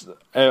 and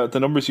the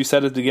numbers you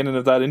said at the beginning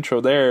of that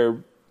intro there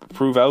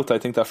prove out, I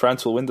think, that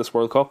France will win this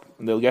World Cup,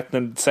 and they'll get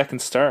the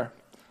second star.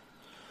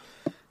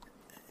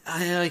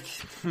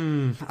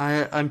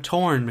 I'm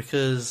torn,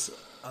 because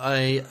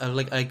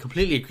I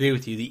completely agree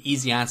with you. The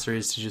easy answer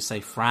is to just say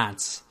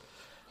France,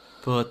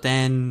 but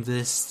then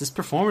this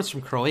performance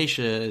from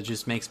Croatia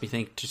just makes me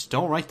think, just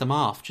don't write them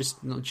off.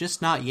 Just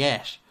not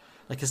yet.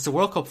 It's the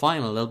World Cup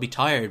final. They'll be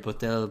tired, but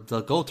they'll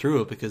go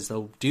through it, because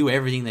they'll do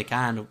everything they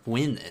can to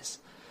win this.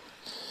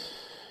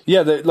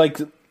 Yeah,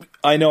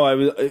 I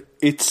know.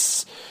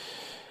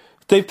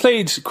 They've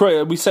played.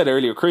 We said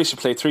earlier, Croatia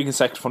played 3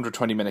 consecutive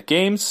 120-minute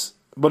games.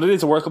 But it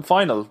is a World Cup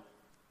final.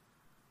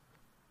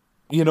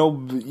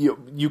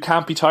 You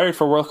can't be tired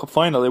for a World Cup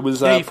final. It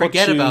was you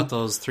forget about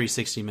those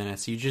 360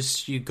 minutes.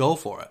 You go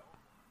for it.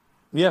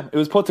 Yeah, it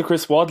was put to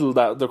Chris Waddle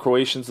that the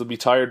Croatians will be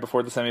tired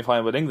before the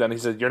semi-final with England. He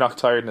said, "You're not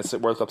tired in a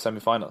World Cup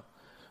semi-final.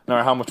 No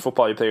matter how much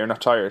football you play, you're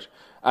not tired."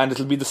 And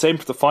it'll be the same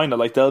for the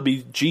final. They'll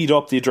be G'd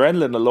up. The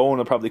adrenaline alone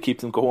will probably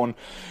keep them going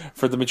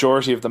for the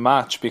majority of the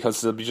match,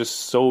 because they'll be just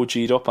so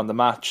G'd up on the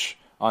match,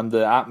 on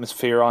the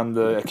atmosphere, on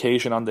the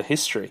occasion, on the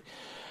history.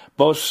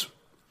 But,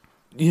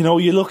 you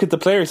look at the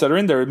players that are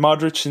in there.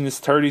 Modric in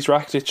his 30s,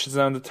 Rakitic is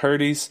now in the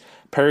 30s,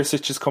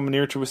 Perisic is coming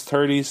near to his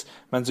 30s,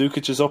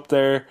 Mandzukic is up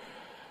there.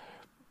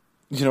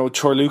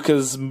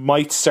 Chorlukas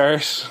might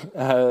start.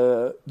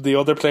 The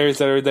other players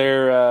that are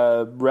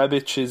there,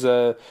 Rebic is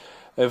a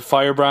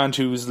firebrand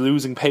who's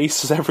losing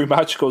pace as every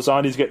match goes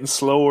on. He's getting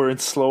slower and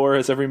slower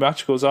as every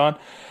match goes on.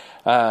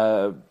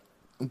 What's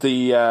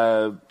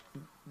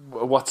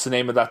the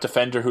name of that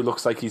defender who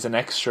looks like he's an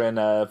extra in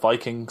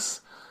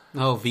Vikings?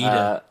 Oh,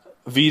 Vida.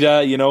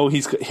 Vida,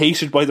 he's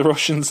hated by the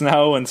Russians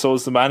now, and so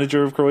is the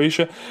manager of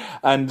Croatia.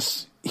 And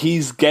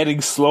he's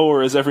getting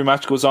slower as every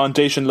match goes on.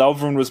 Dejan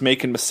Lovren was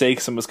making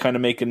mistakes and was kind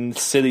of making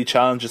silly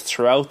challenges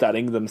throughout that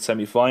England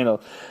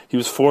semi-final. He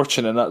was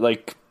fortunate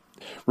that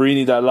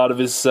really that a lot of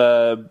his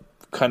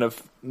kind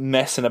of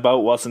messing about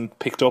wasn't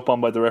picked up on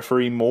by the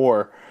referee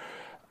more.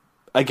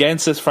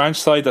 Against this French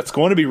side that's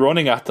going to be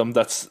running at them,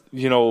 that's,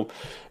 in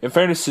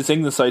fairness to this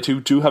England side who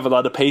do have a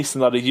lot of pace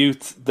and a lot of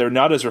youth, they're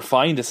not as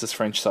refined as this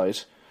French side.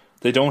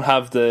 They don't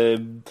have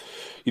the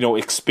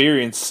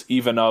experience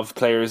even of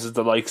players as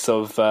the likes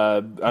of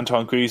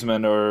Antoine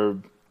Griezmann or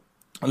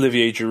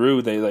Olivier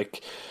Giroud.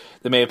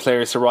 They may have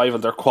players to rival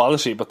their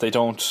quality, but they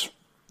don't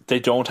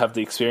have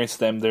the experience of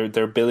them.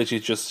 Their ability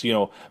to just,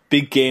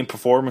 big game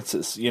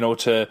performances,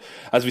 to,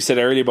 as we said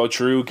earlier about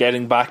Giroud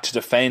getting back to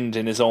defend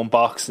in his own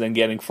box and then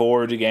getting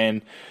forward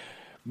again,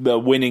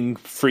 winning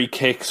free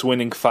kicks,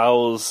 winning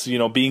fouls,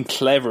 being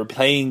clever,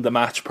 playing the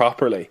match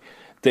properly.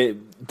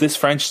 This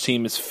French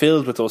team is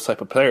filled with those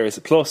type of players.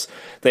 Plus,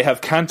 they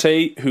have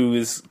Kanté,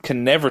 who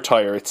can never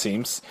tire, it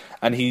seems,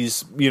 and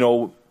he's,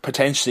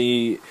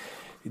 potentially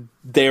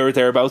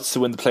thereabouts to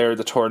win the player of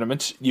the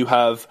tournament. You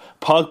have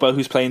Pogba,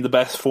 who's playing the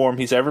best form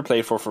he's ever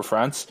played for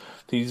France.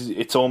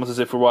 It's almost as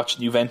if we're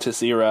watching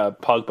Juventus era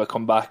Pogba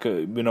come back,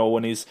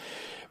 when he's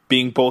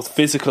being both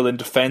physical in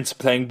defence,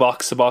 playing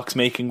box to box,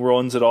 making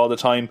runs at all the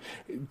time,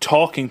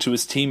 talking to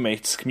his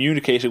teammates,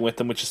 communicating with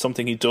them, which is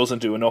something he doesn't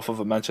do enough of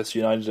at Manchester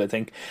United, I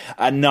think,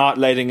 and not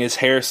letting his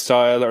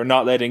hairstyle or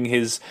not letting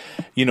his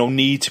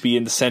need to be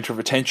in the centre of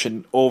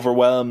attention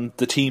overwhelm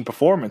the team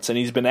performance, and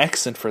he's been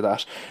excellent for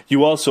that.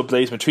 You also have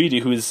Blaise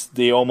Matuidi, who is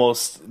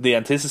the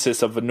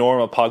antithesis of a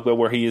normal Pogba,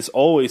 where he is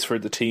always for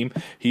the team,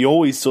 he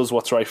always does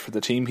what's right for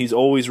the team, he's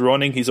always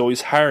running, he's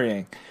always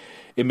harrying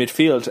in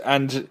midfield,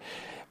 and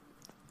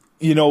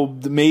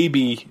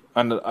maybe,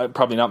 and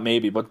probably not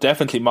maybe, but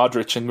definitely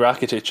Modric and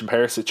Rakitic and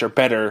Perisic are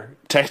better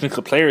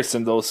technical players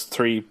than those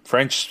three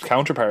French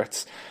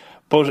counterparts.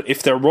 But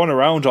if they're run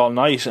around all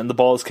night and the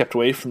ball is kept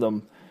away from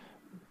them,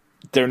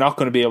 they're not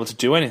going to be able to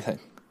do anything.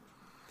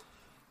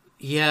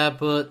 Yeah,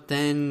 but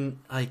then,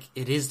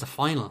 it is the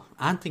final.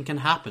 Anything can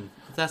happen.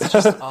 That's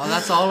just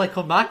that's all I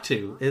come back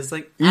to. Is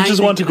you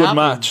just want a good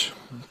match.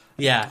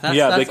 Yeah,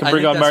 they can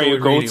bring on Mario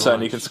Götze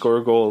and he can score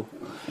a goal.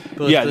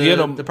 But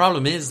the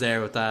problem is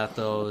there with that,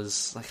 though,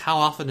 is how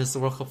often is the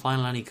World Cup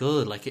final any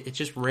good? It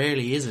just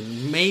rarely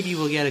isn't. Maybe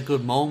we'll get a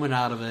good moment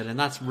out of it, and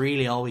that's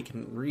really all we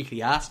can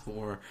really ask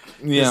for.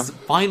 Yeah,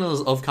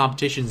 finals of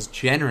competitions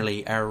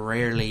generally are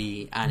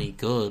rarely any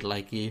good.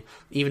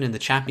 Even in the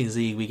Champions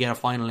League, we get a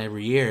final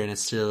every year, and it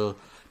still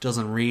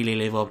doesn't really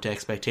live up to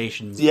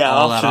expectations. Yeah,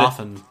 that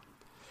often.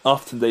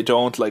 Often they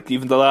don't.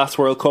 Even the last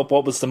World Cup,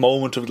 what was the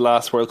moment of the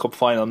last World Cup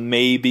final?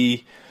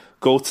 Maybe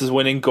Götze's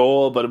winning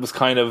goal, but it was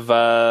kind of,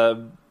 it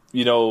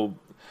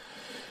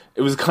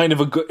was kind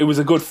of it was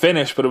a good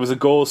finish, but it was a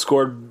goal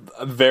scored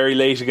very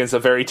late against a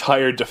very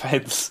tired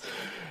defence.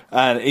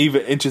 And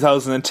even in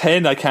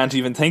 2010, I can't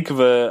even think of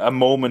a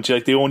moment.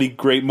 The only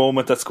great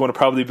moment that's going to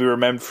probably be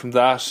remembered from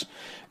that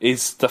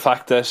is the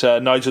fact that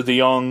Nigel de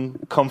Jong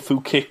kung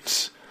fu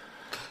kicked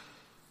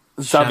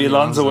Xabi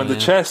Alonso in the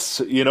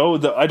chest.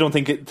 I don't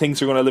think things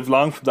are going to live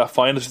long from that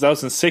final.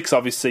 2006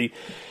 obviously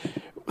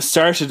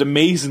started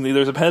amazingly. There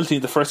was a penalty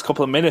in the first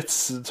couple of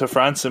minutes to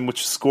France, which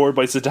was scored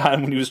by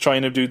Zidane when he was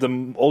trying to do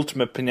the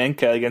ultimate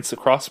Panenka against the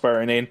crossbar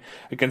and in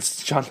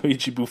against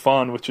Gianluigi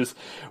Buffon, which is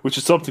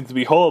something to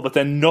behold. But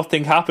then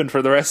nothing happened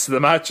for the rest of the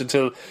match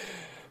until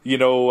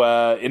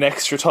in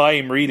extra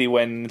time, really,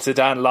 when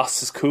Zidane lost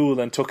his cool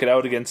and took it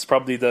out against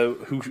probably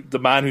the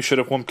man who should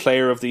have won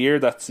Player of the Year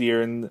that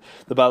year in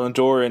the Ballon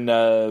d'Or in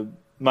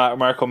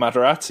Marco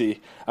Materazzi,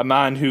 a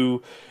man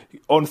who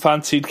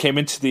unfancied came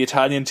into the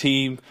Italian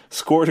team,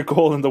 scored a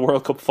goal in the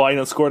World Cup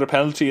final, scored a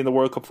penalty in the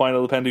World Cup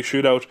final, the penalty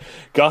shootout,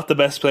 got the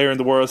best player in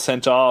the world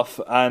sent off,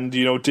 and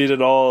did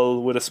it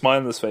all with a smile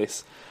on his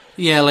face.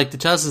 Yeah, the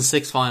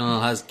 2006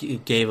 final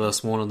gave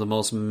us one of the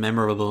most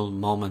memorable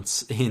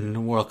moments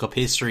in World Cup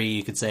history,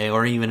 you could say,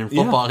 or even in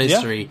football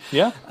history.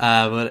 Yeah.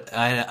 But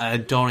I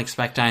don't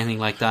expect anything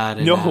like that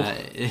in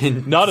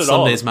not at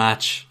Sunday's all.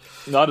 match.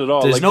 Not at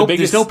all. There's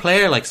no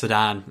player like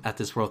Zidane at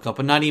this World Cup,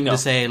 and not even to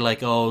say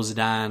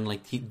Zidane,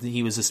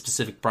 he was a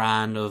specific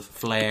brand of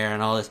flair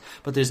and all this.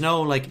 But there's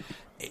no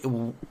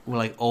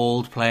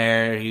old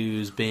player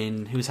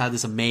who's had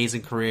this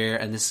amazing career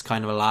and this is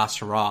kind of a last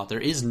hurrah. There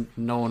isn't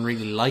no one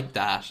really like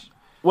that.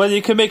 Well,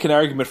 you can make an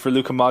argument for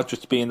Luka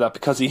Modric being that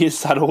because he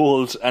is that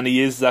old and he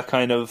is that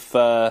kind of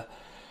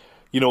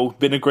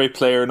been a great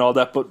player and all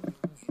that. But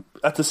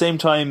at the same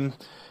time,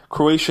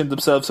 Croatia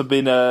themselves have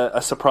been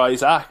a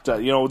surprise act.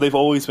 They've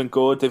always been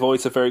good. They've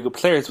always had very good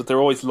players, but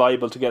they're always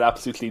liable to get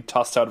absolutely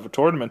tossed out of a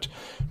tournament.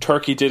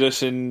 Turkey did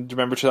it in,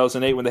 remember,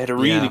 2008 when they had a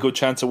really good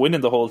chance of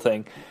winning the whole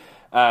thing.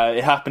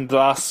 It happened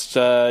last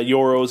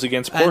Euros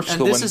against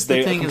Portugal when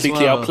they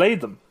completely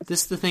outplayed them.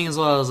 This is the thing as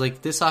well. Is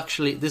this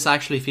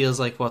actually feels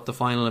like what the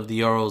final of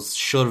the Euros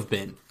should have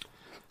been.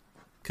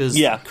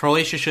 because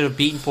Croatia should have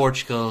beaten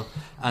Portugal,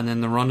 and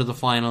then the run to the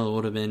final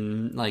would have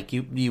been like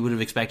you would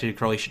have expected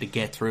Croatia to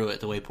get through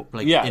it the way in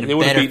a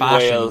better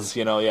fashion. Wales,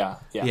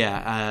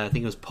 I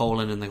think it was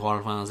Poland in the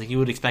quarterfinals. Like you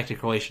would have expected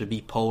Croatia to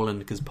beat Poland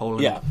because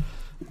Poland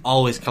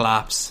always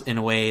collapse in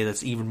a way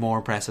that's even more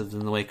impressive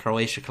than the way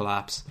Croatia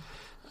collapse.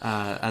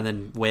 And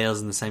then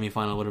Wales in the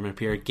semi-final would have been a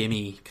pure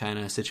gimme kind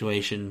of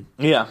situation.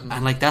 Yeah,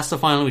 and like that's the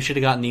final we should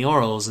have gotten the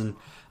Euros, and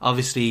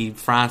obviously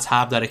France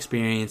have that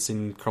experience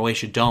and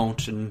Croatia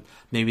don't, and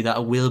maybe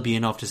that will be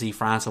enough to see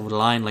France over the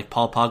line. Like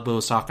Paul Pogba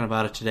was talking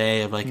about it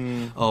today of like,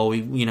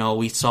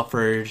 we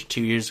suffered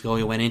 2 years ago.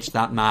 We went into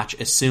that match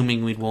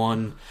assuming we'd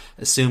won,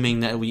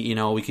 assuming that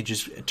we could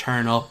just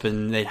turn up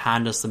and they'd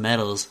hand us the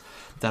medals,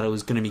 that it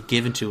was going to be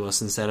given to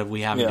us instead of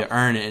we having to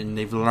earn it. And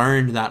they've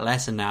learned that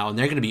lesson now, and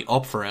they're going to be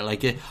up for it.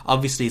 Like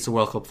obviously it's a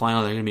World Cup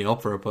final, they're going to be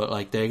up for it, but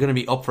like they're going to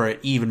be up for it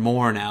even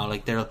more now.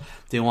 Like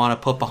they want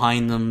to put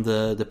behind them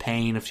the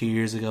pain of 2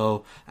 years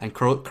ago, and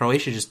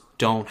Croatia just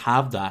don't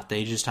have that.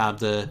 They just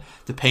have the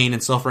pain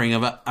and suffering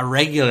of a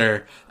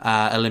regular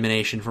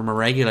elimination from a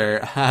regular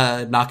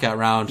knockout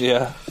round.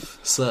 Yeah.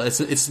 So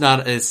it's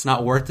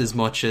not worth as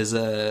much as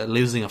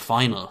losing a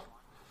final.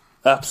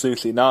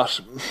 Absolutely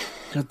not.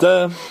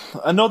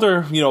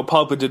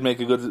 Pogba did make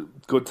a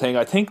good thing.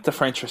 I think the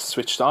French are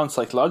switched on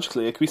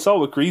psychologically. Like we saw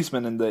with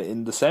Griezmann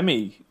in the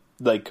semi,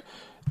 like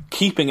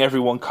keeping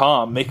everyone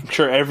calm, making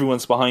sure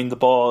everyone's behind the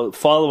ball,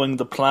 following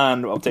the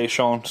plan of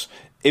Deschamps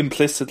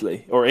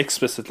implicitly or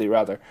explicitly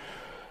rather.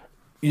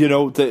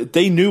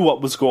 They knew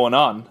what was going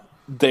on.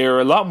 They're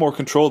a lot more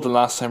controlled than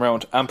last time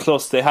around, and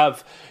plus they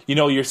have,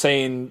 you're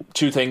saying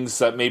two things,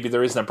 that maybe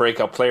there isn't a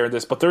breakout player in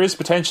this, but there is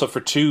potential for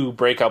two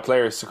breakout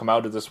players to come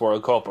out of this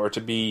World Cup or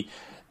to be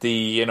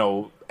the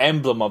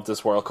emblem of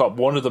this World Cup.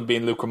 One of them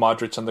being Luka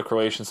Modric on the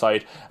Croatian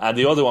side, and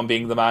the other one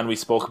being the man we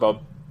spoke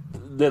about a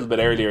little bit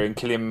earlier in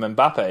Kylian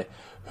Mbappe,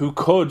 who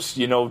could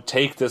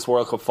take this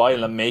World Cup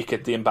final and make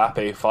it the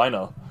Mbappe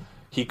final.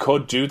 He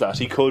could do that.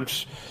 He could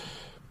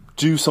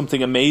do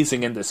something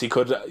amazing in this. He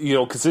could,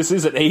 because this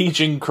is an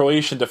aging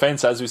Croatian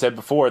defence, as we said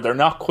before. They're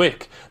not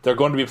quick. They're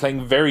going to be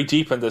playing very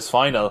deep in this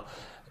final.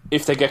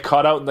 If they get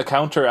caught out in the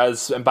counter,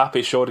 as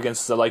Mbappe showed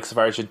against the likes of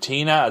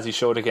Argentina, as he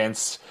showed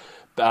against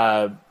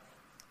whoever,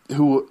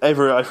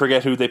 I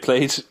forget who they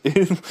played.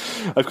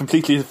 I've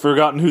completely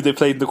forgotten who they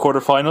played in the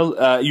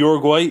quarterfinal.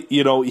 Uruguay,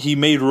 he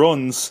made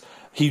runs.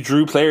 He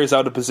drew players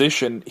out of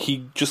position.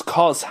 He just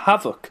caused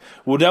havoc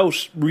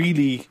without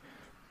really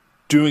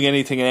doing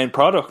anything end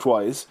product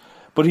wise,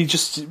 but he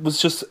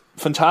was just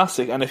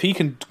fantastic. And if he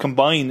can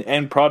combine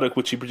end product,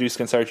 which he produced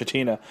against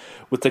Argentina,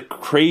 with the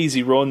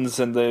crazy runs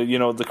and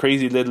the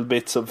crazy little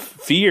bits of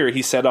fear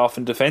he set off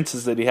in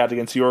defences that he had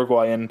against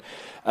Uruguay and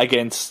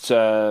against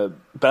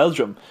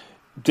Belgium,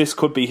 this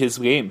could be his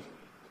game.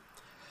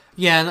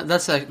 Yeah,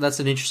 that's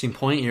an interesting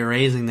point you're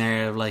raising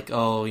there. Of like,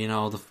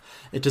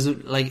 it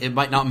doesn't, like, it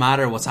might not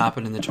matter what's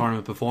happened in the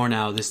tournament before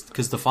now,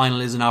 because the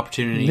final is an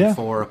opportunity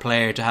for a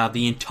player to have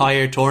the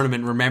entire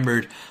tournament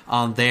remembered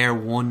on their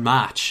one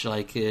match.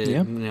 Like,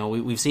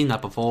 we've seen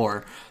that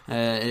before.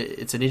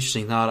 It's an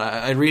interesting thought.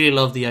 I really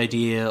love the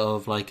idea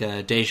of like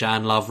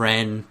Dejan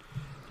Lovren,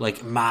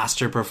 like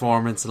master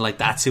performance, and like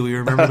that's who we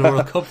remember the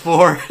World Cup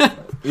for.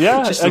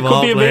 Yeah, it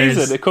could be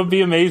amazing. It could be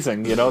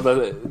amazing.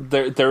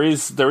 There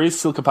is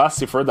still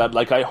capacity for that.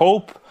 Like, I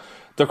hope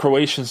the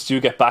Croatians do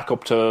get back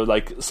up to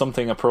like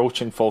something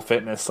approaching full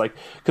fitness, like,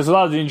 because a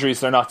lot of the injuries,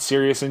 they're not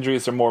serious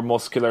injuries, they're more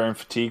muscular and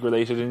fatigue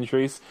related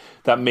injuries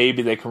that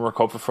maybe they can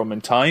recover from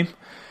in time.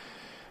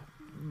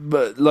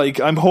 But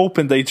like, I'm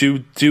hoping they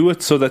do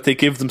it so that they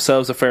give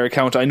themselves a fair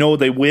account. I know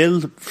they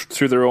will,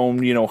 through their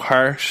own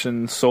heart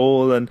and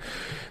soul, and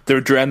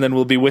their adrenaline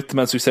will be with them,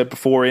 as we said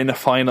before, in a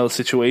final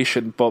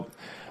situation. But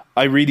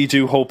I really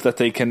do hope that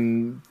they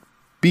can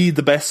be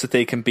the best that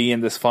they can be in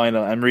this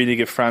final and really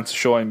give France a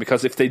showing,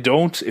 because if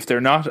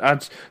they're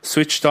not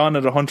switched on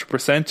at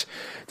 100%,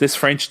 this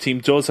French team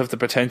does have the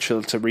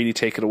potential to really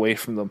take it away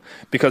from them,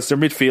 because their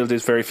midfield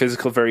is very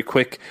physical, very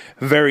quick,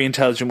 very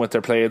intelligent with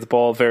their play of the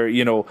ball,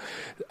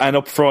 and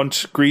up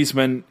front,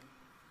 Griezmann,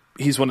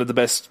 he's one of the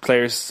best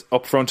players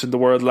up front in the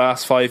world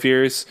last 5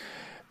 years.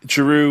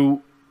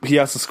 Giroud, he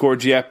hasn't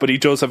scored yet, but he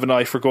does have an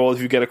eye for goal.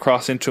 If you get a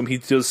cross into him, he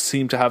does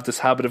seem to have this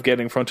habit of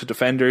getting in front of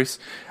defenders,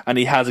 and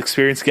he has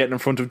experience getting in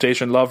front of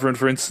Dejan Lovren,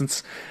 for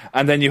instance.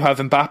 And then you have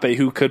Mbappe,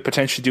 who could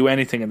potentially do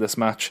anything in this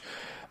match.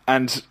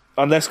 And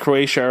unless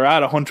Croatia are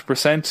at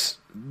 100%,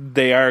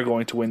 they are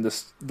going to win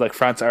this. Like,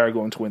 France are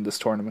going to win this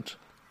tournament.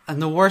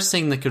 And the worst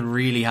thing that could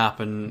really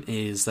happen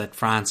is that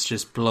France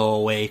just blow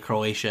away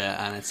Croatia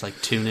and it's like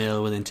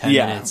 2-0 within 10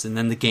 minutes, and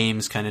then the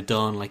game's kind of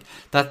done. Like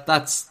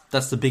that's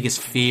the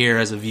biggest fear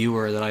as a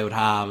viewer that I would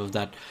have of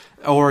that.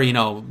 Or,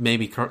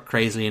 maybe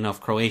crazily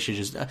enough, Croatia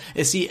just...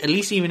 see, at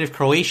least even if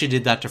Croatia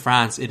did that to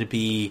France, it'd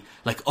be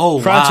like, oh,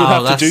 France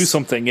wow, would have to do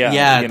something,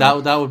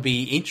 that would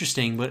be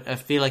interesting. But I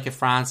feel like if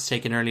France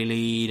take an early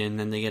lead and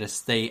then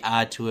they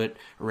add to it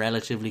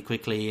relatively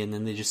quickly, and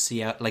then they just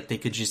see out, like, they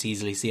could just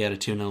easily see out a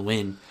 2-0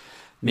 win.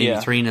 maybe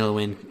 3-0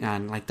 win,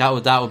 and like that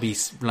would be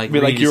like be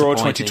really like Euro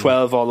disappointing.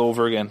 2012 all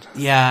over again.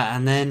 Yeah,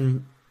 and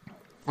then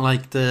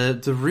like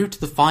the route to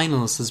the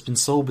finals has been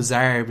so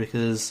bizarre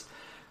because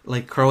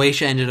like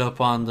Croatia ended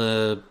up on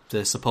the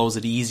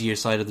supposed easier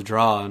side of the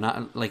draw,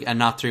 and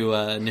not through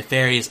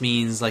nefarious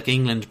means like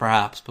England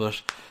perhaps,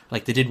 but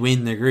like they did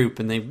win their group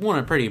and they won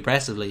it pretty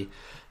impressively.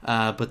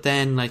 But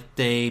then like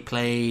they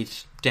played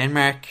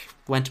Denmark,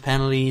 went to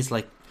penalties.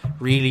 Like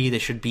really, they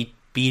should be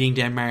beating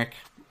Denmark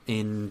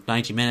in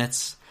 90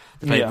 minutes.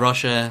 They played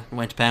Russia,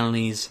 went to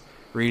penalties.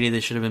 Really, they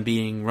should have been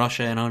beating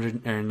Russia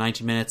in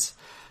 90 minutes.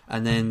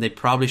 And then they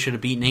probably should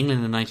have beaten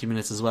England in 90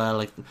 minutes as well.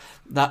 Like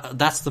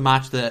that's the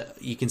match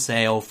that you can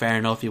say, oh, fair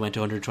enough, you went to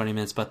 120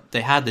 minutes, but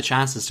they had the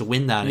chances to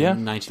win that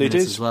in 90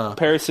 minutes as well.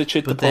 Perisic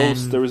hit the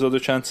post. There was other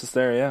chances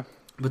there, yeah.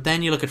 But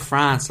then you look at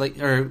France,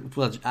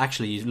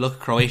 actually you look at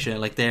Croatia,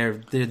 like they're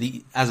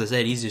the, as I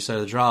said, easier side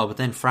of the draw. But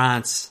then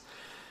France,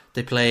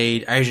 they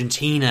played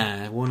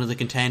Argentina, one of the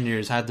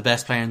contenders, had the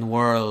best player in the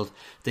world.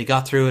 They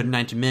got through it in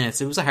 90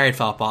 minutes. It was a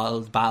hard-fought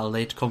battle.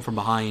 They had to come from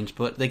behind,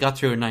 but they got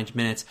through it in 90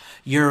 minutes.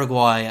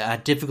 Uruguay, a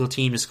difficult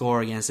team to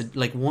score against,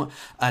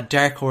 a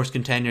dark horse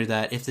contender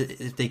that if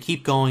they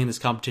keep going in this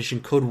competition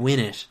could win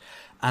it.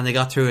 And they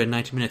got through it in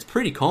 90 minutes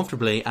pretty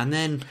comfortably. And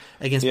then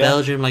against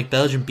Belgium, like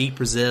Belgium beat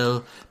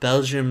Brazil.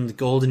 Belgium, the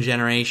golden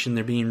generation,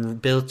 they're being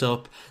built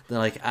up.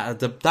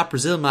 That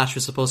Brazil match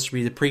was supposed to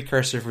be the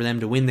precursor for them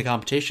to win the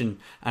competition.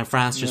 And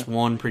France just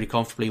won pretty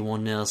comfortably,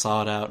 1-0,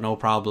 saw it out, no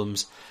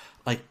problems.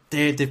 Like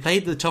they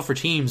played the tougher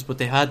teams, but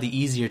they had the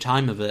easier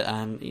time of it,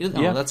 and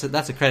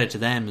that's a credit to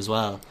them as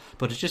well.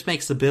 But it just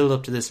makes the build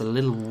up to this a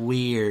little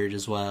weird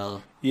as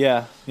well.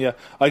 Yeah,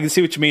 I can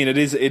see what you mean. It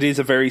is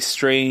a very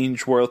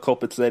strange World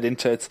Cup it's led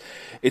into.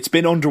 It's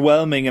been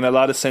underwhelming in a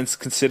lot of sense,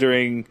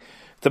 considering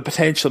the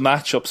potential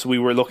matchups we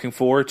were looking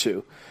forward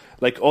to.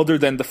 Like other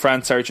than the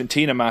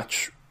France-Argentina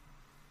match,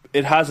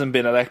 it hasn't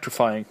been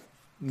electrifying.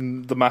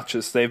 The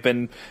matches, they've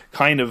been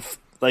kind of,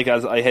 like,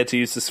 as I had to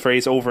use this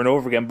phrase over and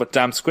over again, but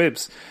damn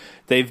squibs.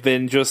 They've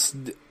been just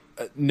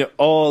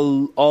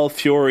all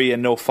fury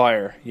and no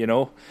fire, you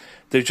know?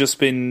 They've just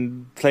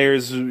been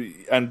players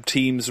and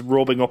teams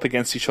rubbing up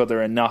against each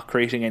other and not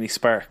creating any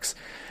sparks.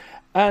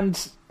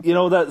 And, you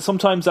know, that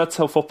sometimes that's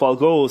how football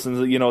goes,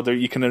 and, you know,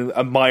 you can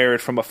admire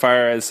it from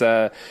afar as,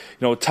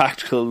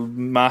 tactical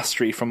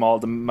mastery from all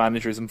the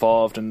managers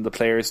involved and the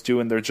players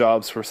doing their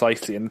jobs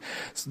precisely. And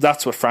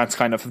that's what France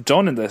kind of have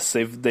done in this.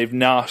 They've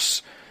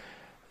not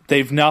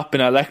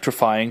been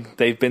electrifying.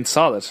 They've been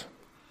solid.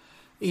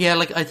 Yeah,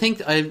 like I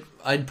think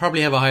I'd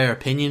probably have a higher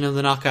opinion of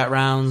the knockout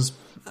rounds.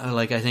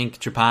 I think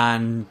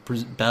Japan,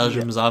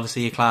 Belgium is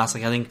obviously a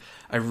classic. I think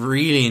I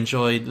really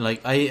enjoyed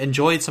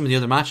some of the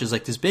other matches.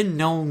 Like there's been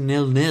no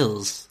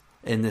 0-0s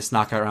in this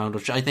knockout round,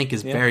 which I think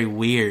is very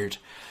weird.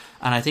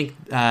 And I think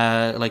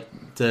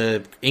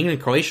the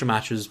England-Croatia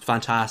match was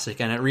fantastic,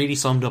 and it really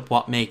summed up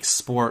what makes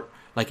sport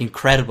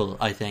incredible,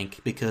 I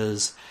think,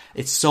 because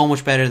it's so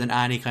much better than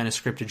any kind of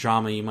scripted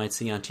drama you might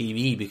see on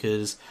TV,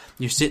 because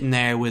you're sitting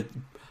there with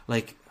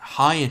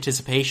high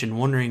anticipation,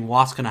 wondering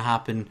what's going to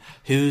happen,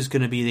 who's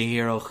going to be the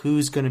hero,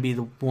 who's going to be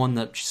the one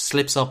that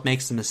slips up,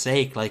 makes the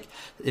mistake. Like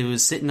it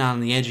was sitting on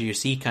the edge of your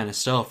seat kind of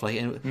stuff.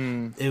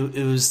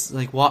 It was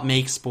like what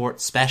makes sport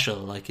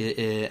special.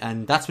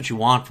 And that's what you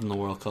want from the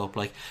World Cup.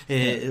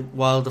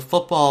 While the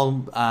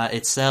football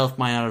itself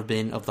might not have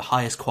been of the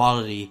highest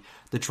quality,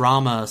 the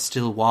drama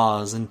still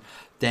was. And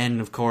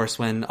then, of course,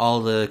 when all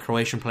the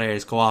Croatian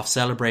players go off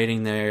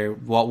celebrating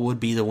what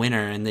would be the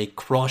winner, and they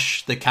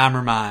crush the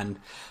cameraman,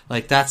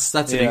 that's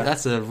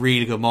a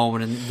really good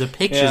moment. And the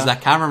pictures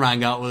that cameraman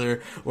got with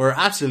her were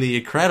absolutely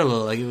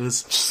incredible. It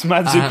was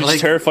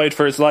Mandzukic terrified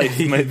for his life,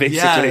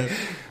 basically.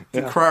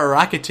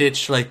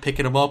 Rakitic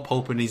picking him up,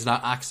 hoping he's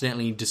not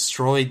accidentally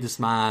destroyed this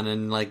man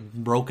and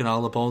broken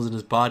all the bones in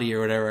his body or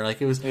whatever.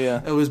 It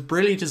was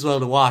brilliant as well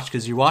to watch,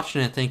 because you're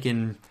watching it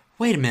thinking,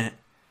 wait a minute,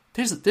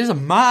 there's a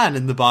man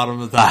in the bottom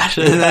of that.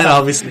 And then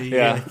obviously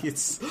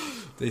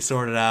they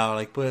sort it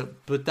out.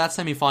 But that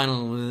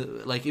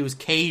semi-final, it was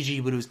cagey,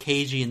 but it was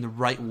cagey in the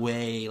right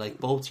way.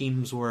 Both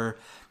teams were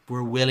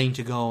willing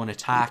to go and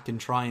attack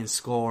and try and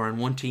score, and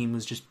one team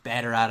was just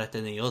better at it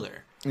than the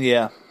other.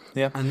 Yeah.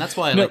 And that's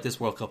why this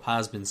World Cup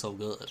has been so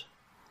good.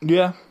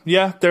 Yeah,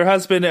 there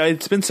has been.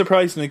 It's been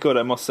surprisingly good,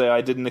 I must say.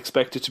 I didn't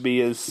expect it to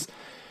be as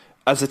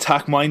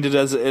attack-minded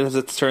as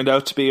it's turned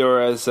out to be,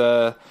 or as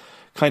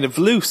kind of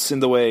loose in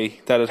the way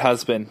that it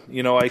has been.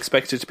 You know, I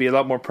expect it to be a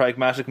lot more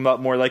pragmatic, a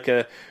lot more like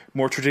a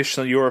more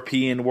traditional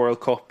European World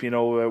Cup,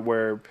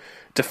 where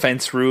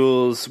defence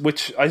rules,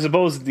 which I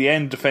suppose in the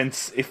end,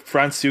 defence, if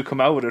France do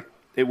come out with it,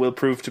 it will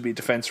prove to be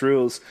defence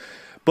rules.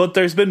 But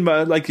there's been,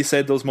 like you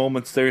said, those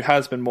moments. There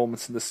has been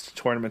moments in this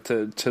tournament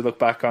to look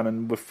back on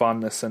and with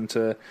fondness and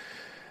to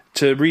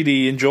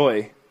really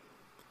enjoy.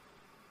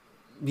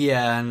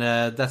 Yeah, and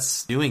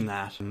that's doing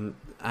that. And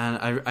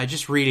I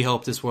just really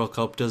hope this World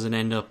Cup doesn't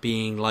end up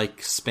being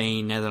like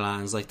Spain,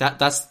 Netherlands.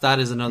 That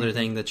is another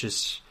thing that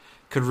just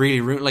could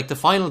really ruin. Like, the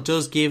final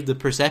does give the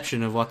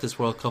perception of what this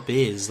World Cup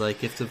is.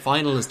 Like, if the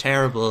final is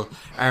terrible,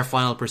 our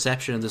final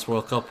perception of this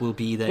World Cup will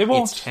be that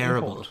it's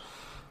terrible.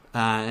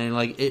 And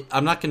like,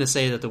 I'm not going to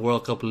say that the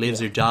World Cup lives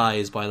or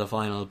dies by the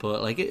final,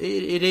 but like,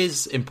 it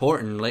is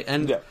important. Like,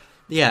 and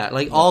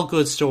all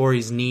good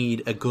stories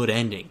need a good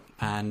ending,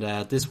 and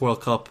this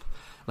World Cup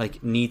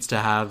like needs to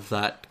have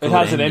that good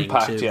ending an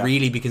impact, to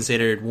really be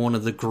considered one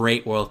of the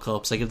great World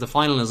Cups. Like, if the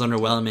final is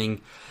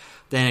underwhelming,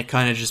 then it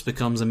kind of just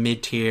becomes a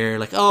mid-tier,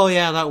 like, oh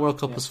yeah, that World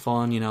Cup was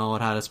fun,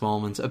 it had its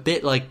moments. A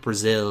bit like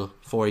Brazil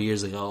 4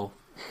 years ago.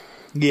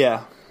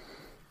 Yeah.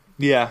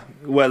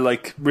 Well,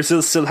 like,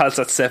 Brazil still has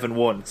that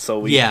 7-1,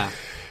 so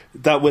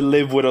that will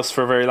live with us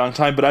for a very long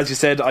time. But as you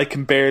said, I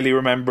can barely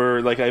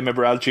remember, like, I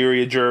remember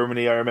Algeria,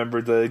 Germany, I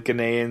remember the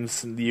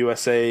Ghanaians and the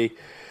USA.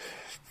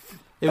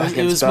 It was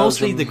Belgium,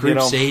 mostly the group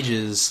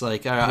stages.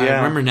 Like, I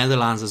remember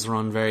Netherlands'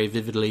 run very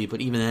vividly,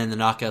 but even then the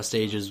knockout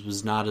stages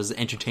was not as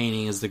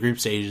entertaining as the group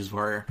stages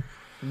were.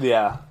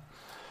 Yeah.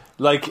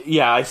 Like,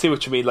 I see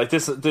what you mean. Like,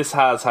 this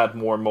has had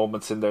more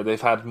moments in there. They've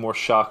had more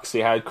shocks.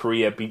 You had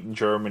Korea beating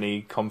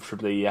Germany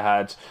comfortably. You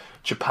had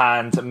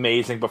Japan's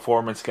amazing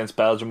performance against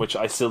Belgium, which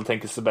I still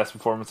think is the best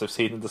performance I've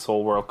seen in this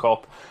whole World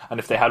Cup. And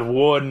if they had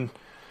one,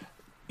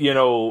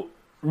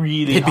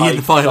 really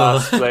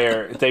high-class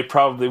player, they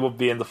probably would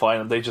be in the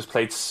final. They just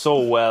played so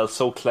well,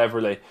 so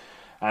cleverly,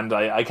 and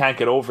I can't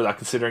get over that,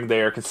 considering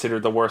they are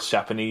considered the worst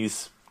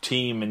Japanese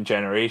team in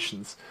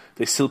generations.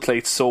 They still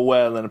played so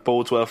well, and it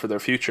bodes well for their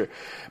future.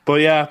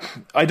 But yeah,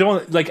 I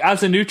don't, like,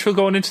 as a neutral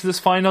going into this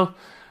final,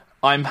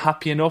 I'm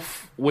happy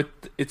enough with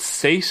its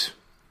fate.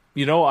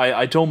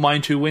 I don't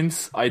mind who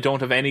wins. I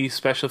don't have any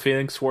special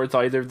feelings towards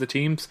either of the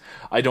teams.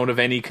 I don't have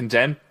any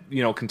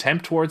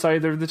contempt towards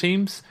either of the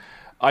teams.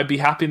 I'd be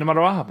happy no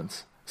matter what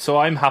happens. So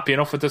I'm happy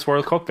enough with this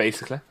World Cup,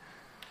 basically.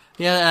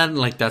 Yeah, and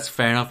like, that's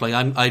fair enough. Like,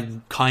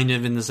 I'm kind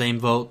of in the same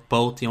boat.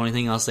 The only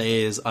thing I'll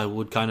say is I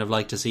would kind of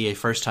like to see a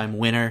first-time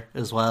winner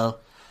as well,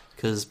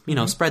 because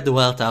spread the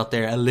wealth out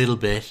there a little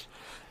bit.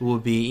 It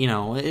would be,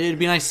 it'd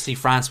be nice to see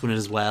France win it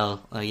as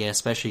well.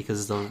 Especially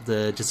because of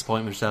the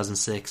disappointment of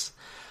 2006.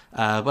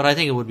 But I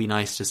think it would be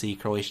nice to see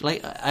Croatia.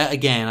 Like,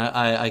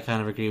 I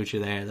kind of agree with you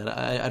there that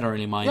I don't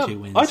really mind who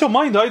wins. I don't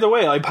mind either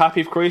way. I'm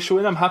happy if Croatia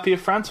win. I'm happy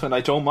if France win.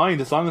 I don't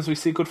mind as long as we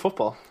see good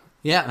football.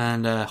 Yeah,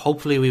 and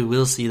hopefully we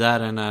will see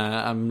that. And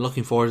I'm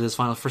looking forward to this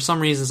final. For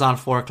some reason, it's on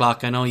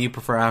 4:00. I know you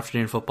prefer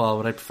afternoon football,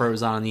 but I prefer it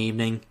was on in the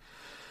evening.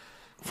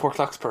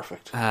 4:00's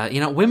perfect.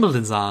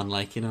 Wimbledon's on.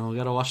 Like, we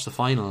got to watch the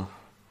final.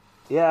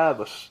 Yeah,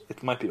 but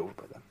it might be over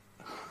by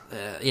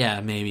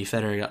then. Maybe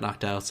Federer got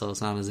knocked out, so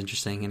it's not as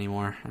interesting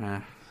anymore.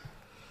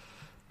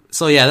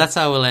 So yeah, that's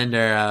how we'll end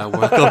our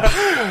World Cup.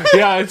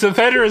 So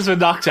Federer's been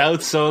knocked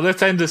out, so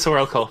let's end this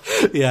World Cup.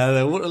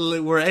 Yeah,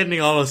 we're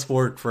ending all of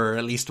sport for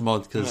at least a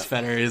month because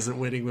Federer isn't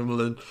winning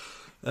Wimbledon.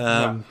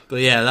 But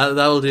yeah,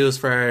 that will do us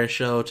for our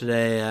show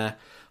today.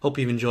 Hope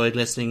you've enjoyed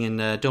listening,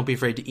 and don't be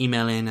afraid to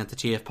email in at the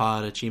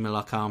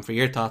tfpod@gmail.com for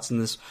your thoughts on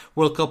this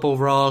World Cup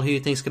overall. Who you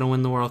think's going to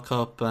win the World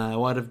Cup?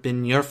 What have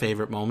been your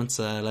favourite moments?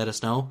 Let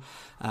us know.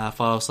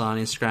 Follow us on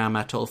Instagram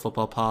at Total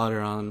Football Pod,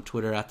 or on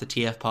Twitter at the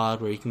TF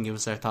Pod, where you can give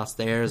us our thoughts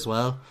there as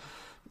well.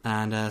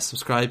 And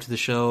subscribe to the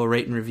show,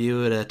 rate and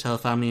review it, tell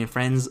family and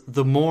friends.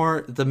 The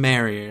more, the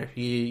merrier.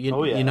 You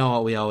know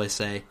what we always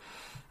say.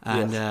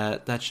 And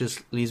that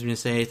just leaves me to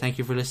say thank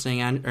you for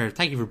listening, or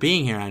thank you for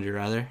being here, Andrew,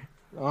 rather.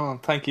 Oh,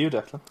 thank you,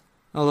 Declan.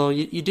 Although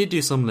you did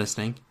do some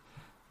listening.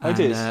 I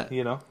did,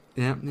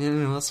 Yeah,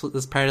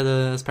 that's part of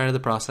the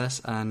process.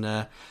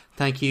 And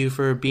thank you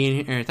for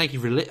being here. Thank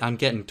you for I'm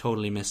getting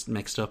totally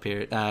mixed up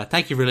here.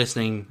 Thank you for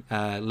listening,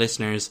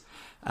 listeners.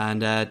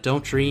 And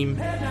don't dream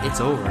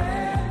it's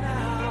over.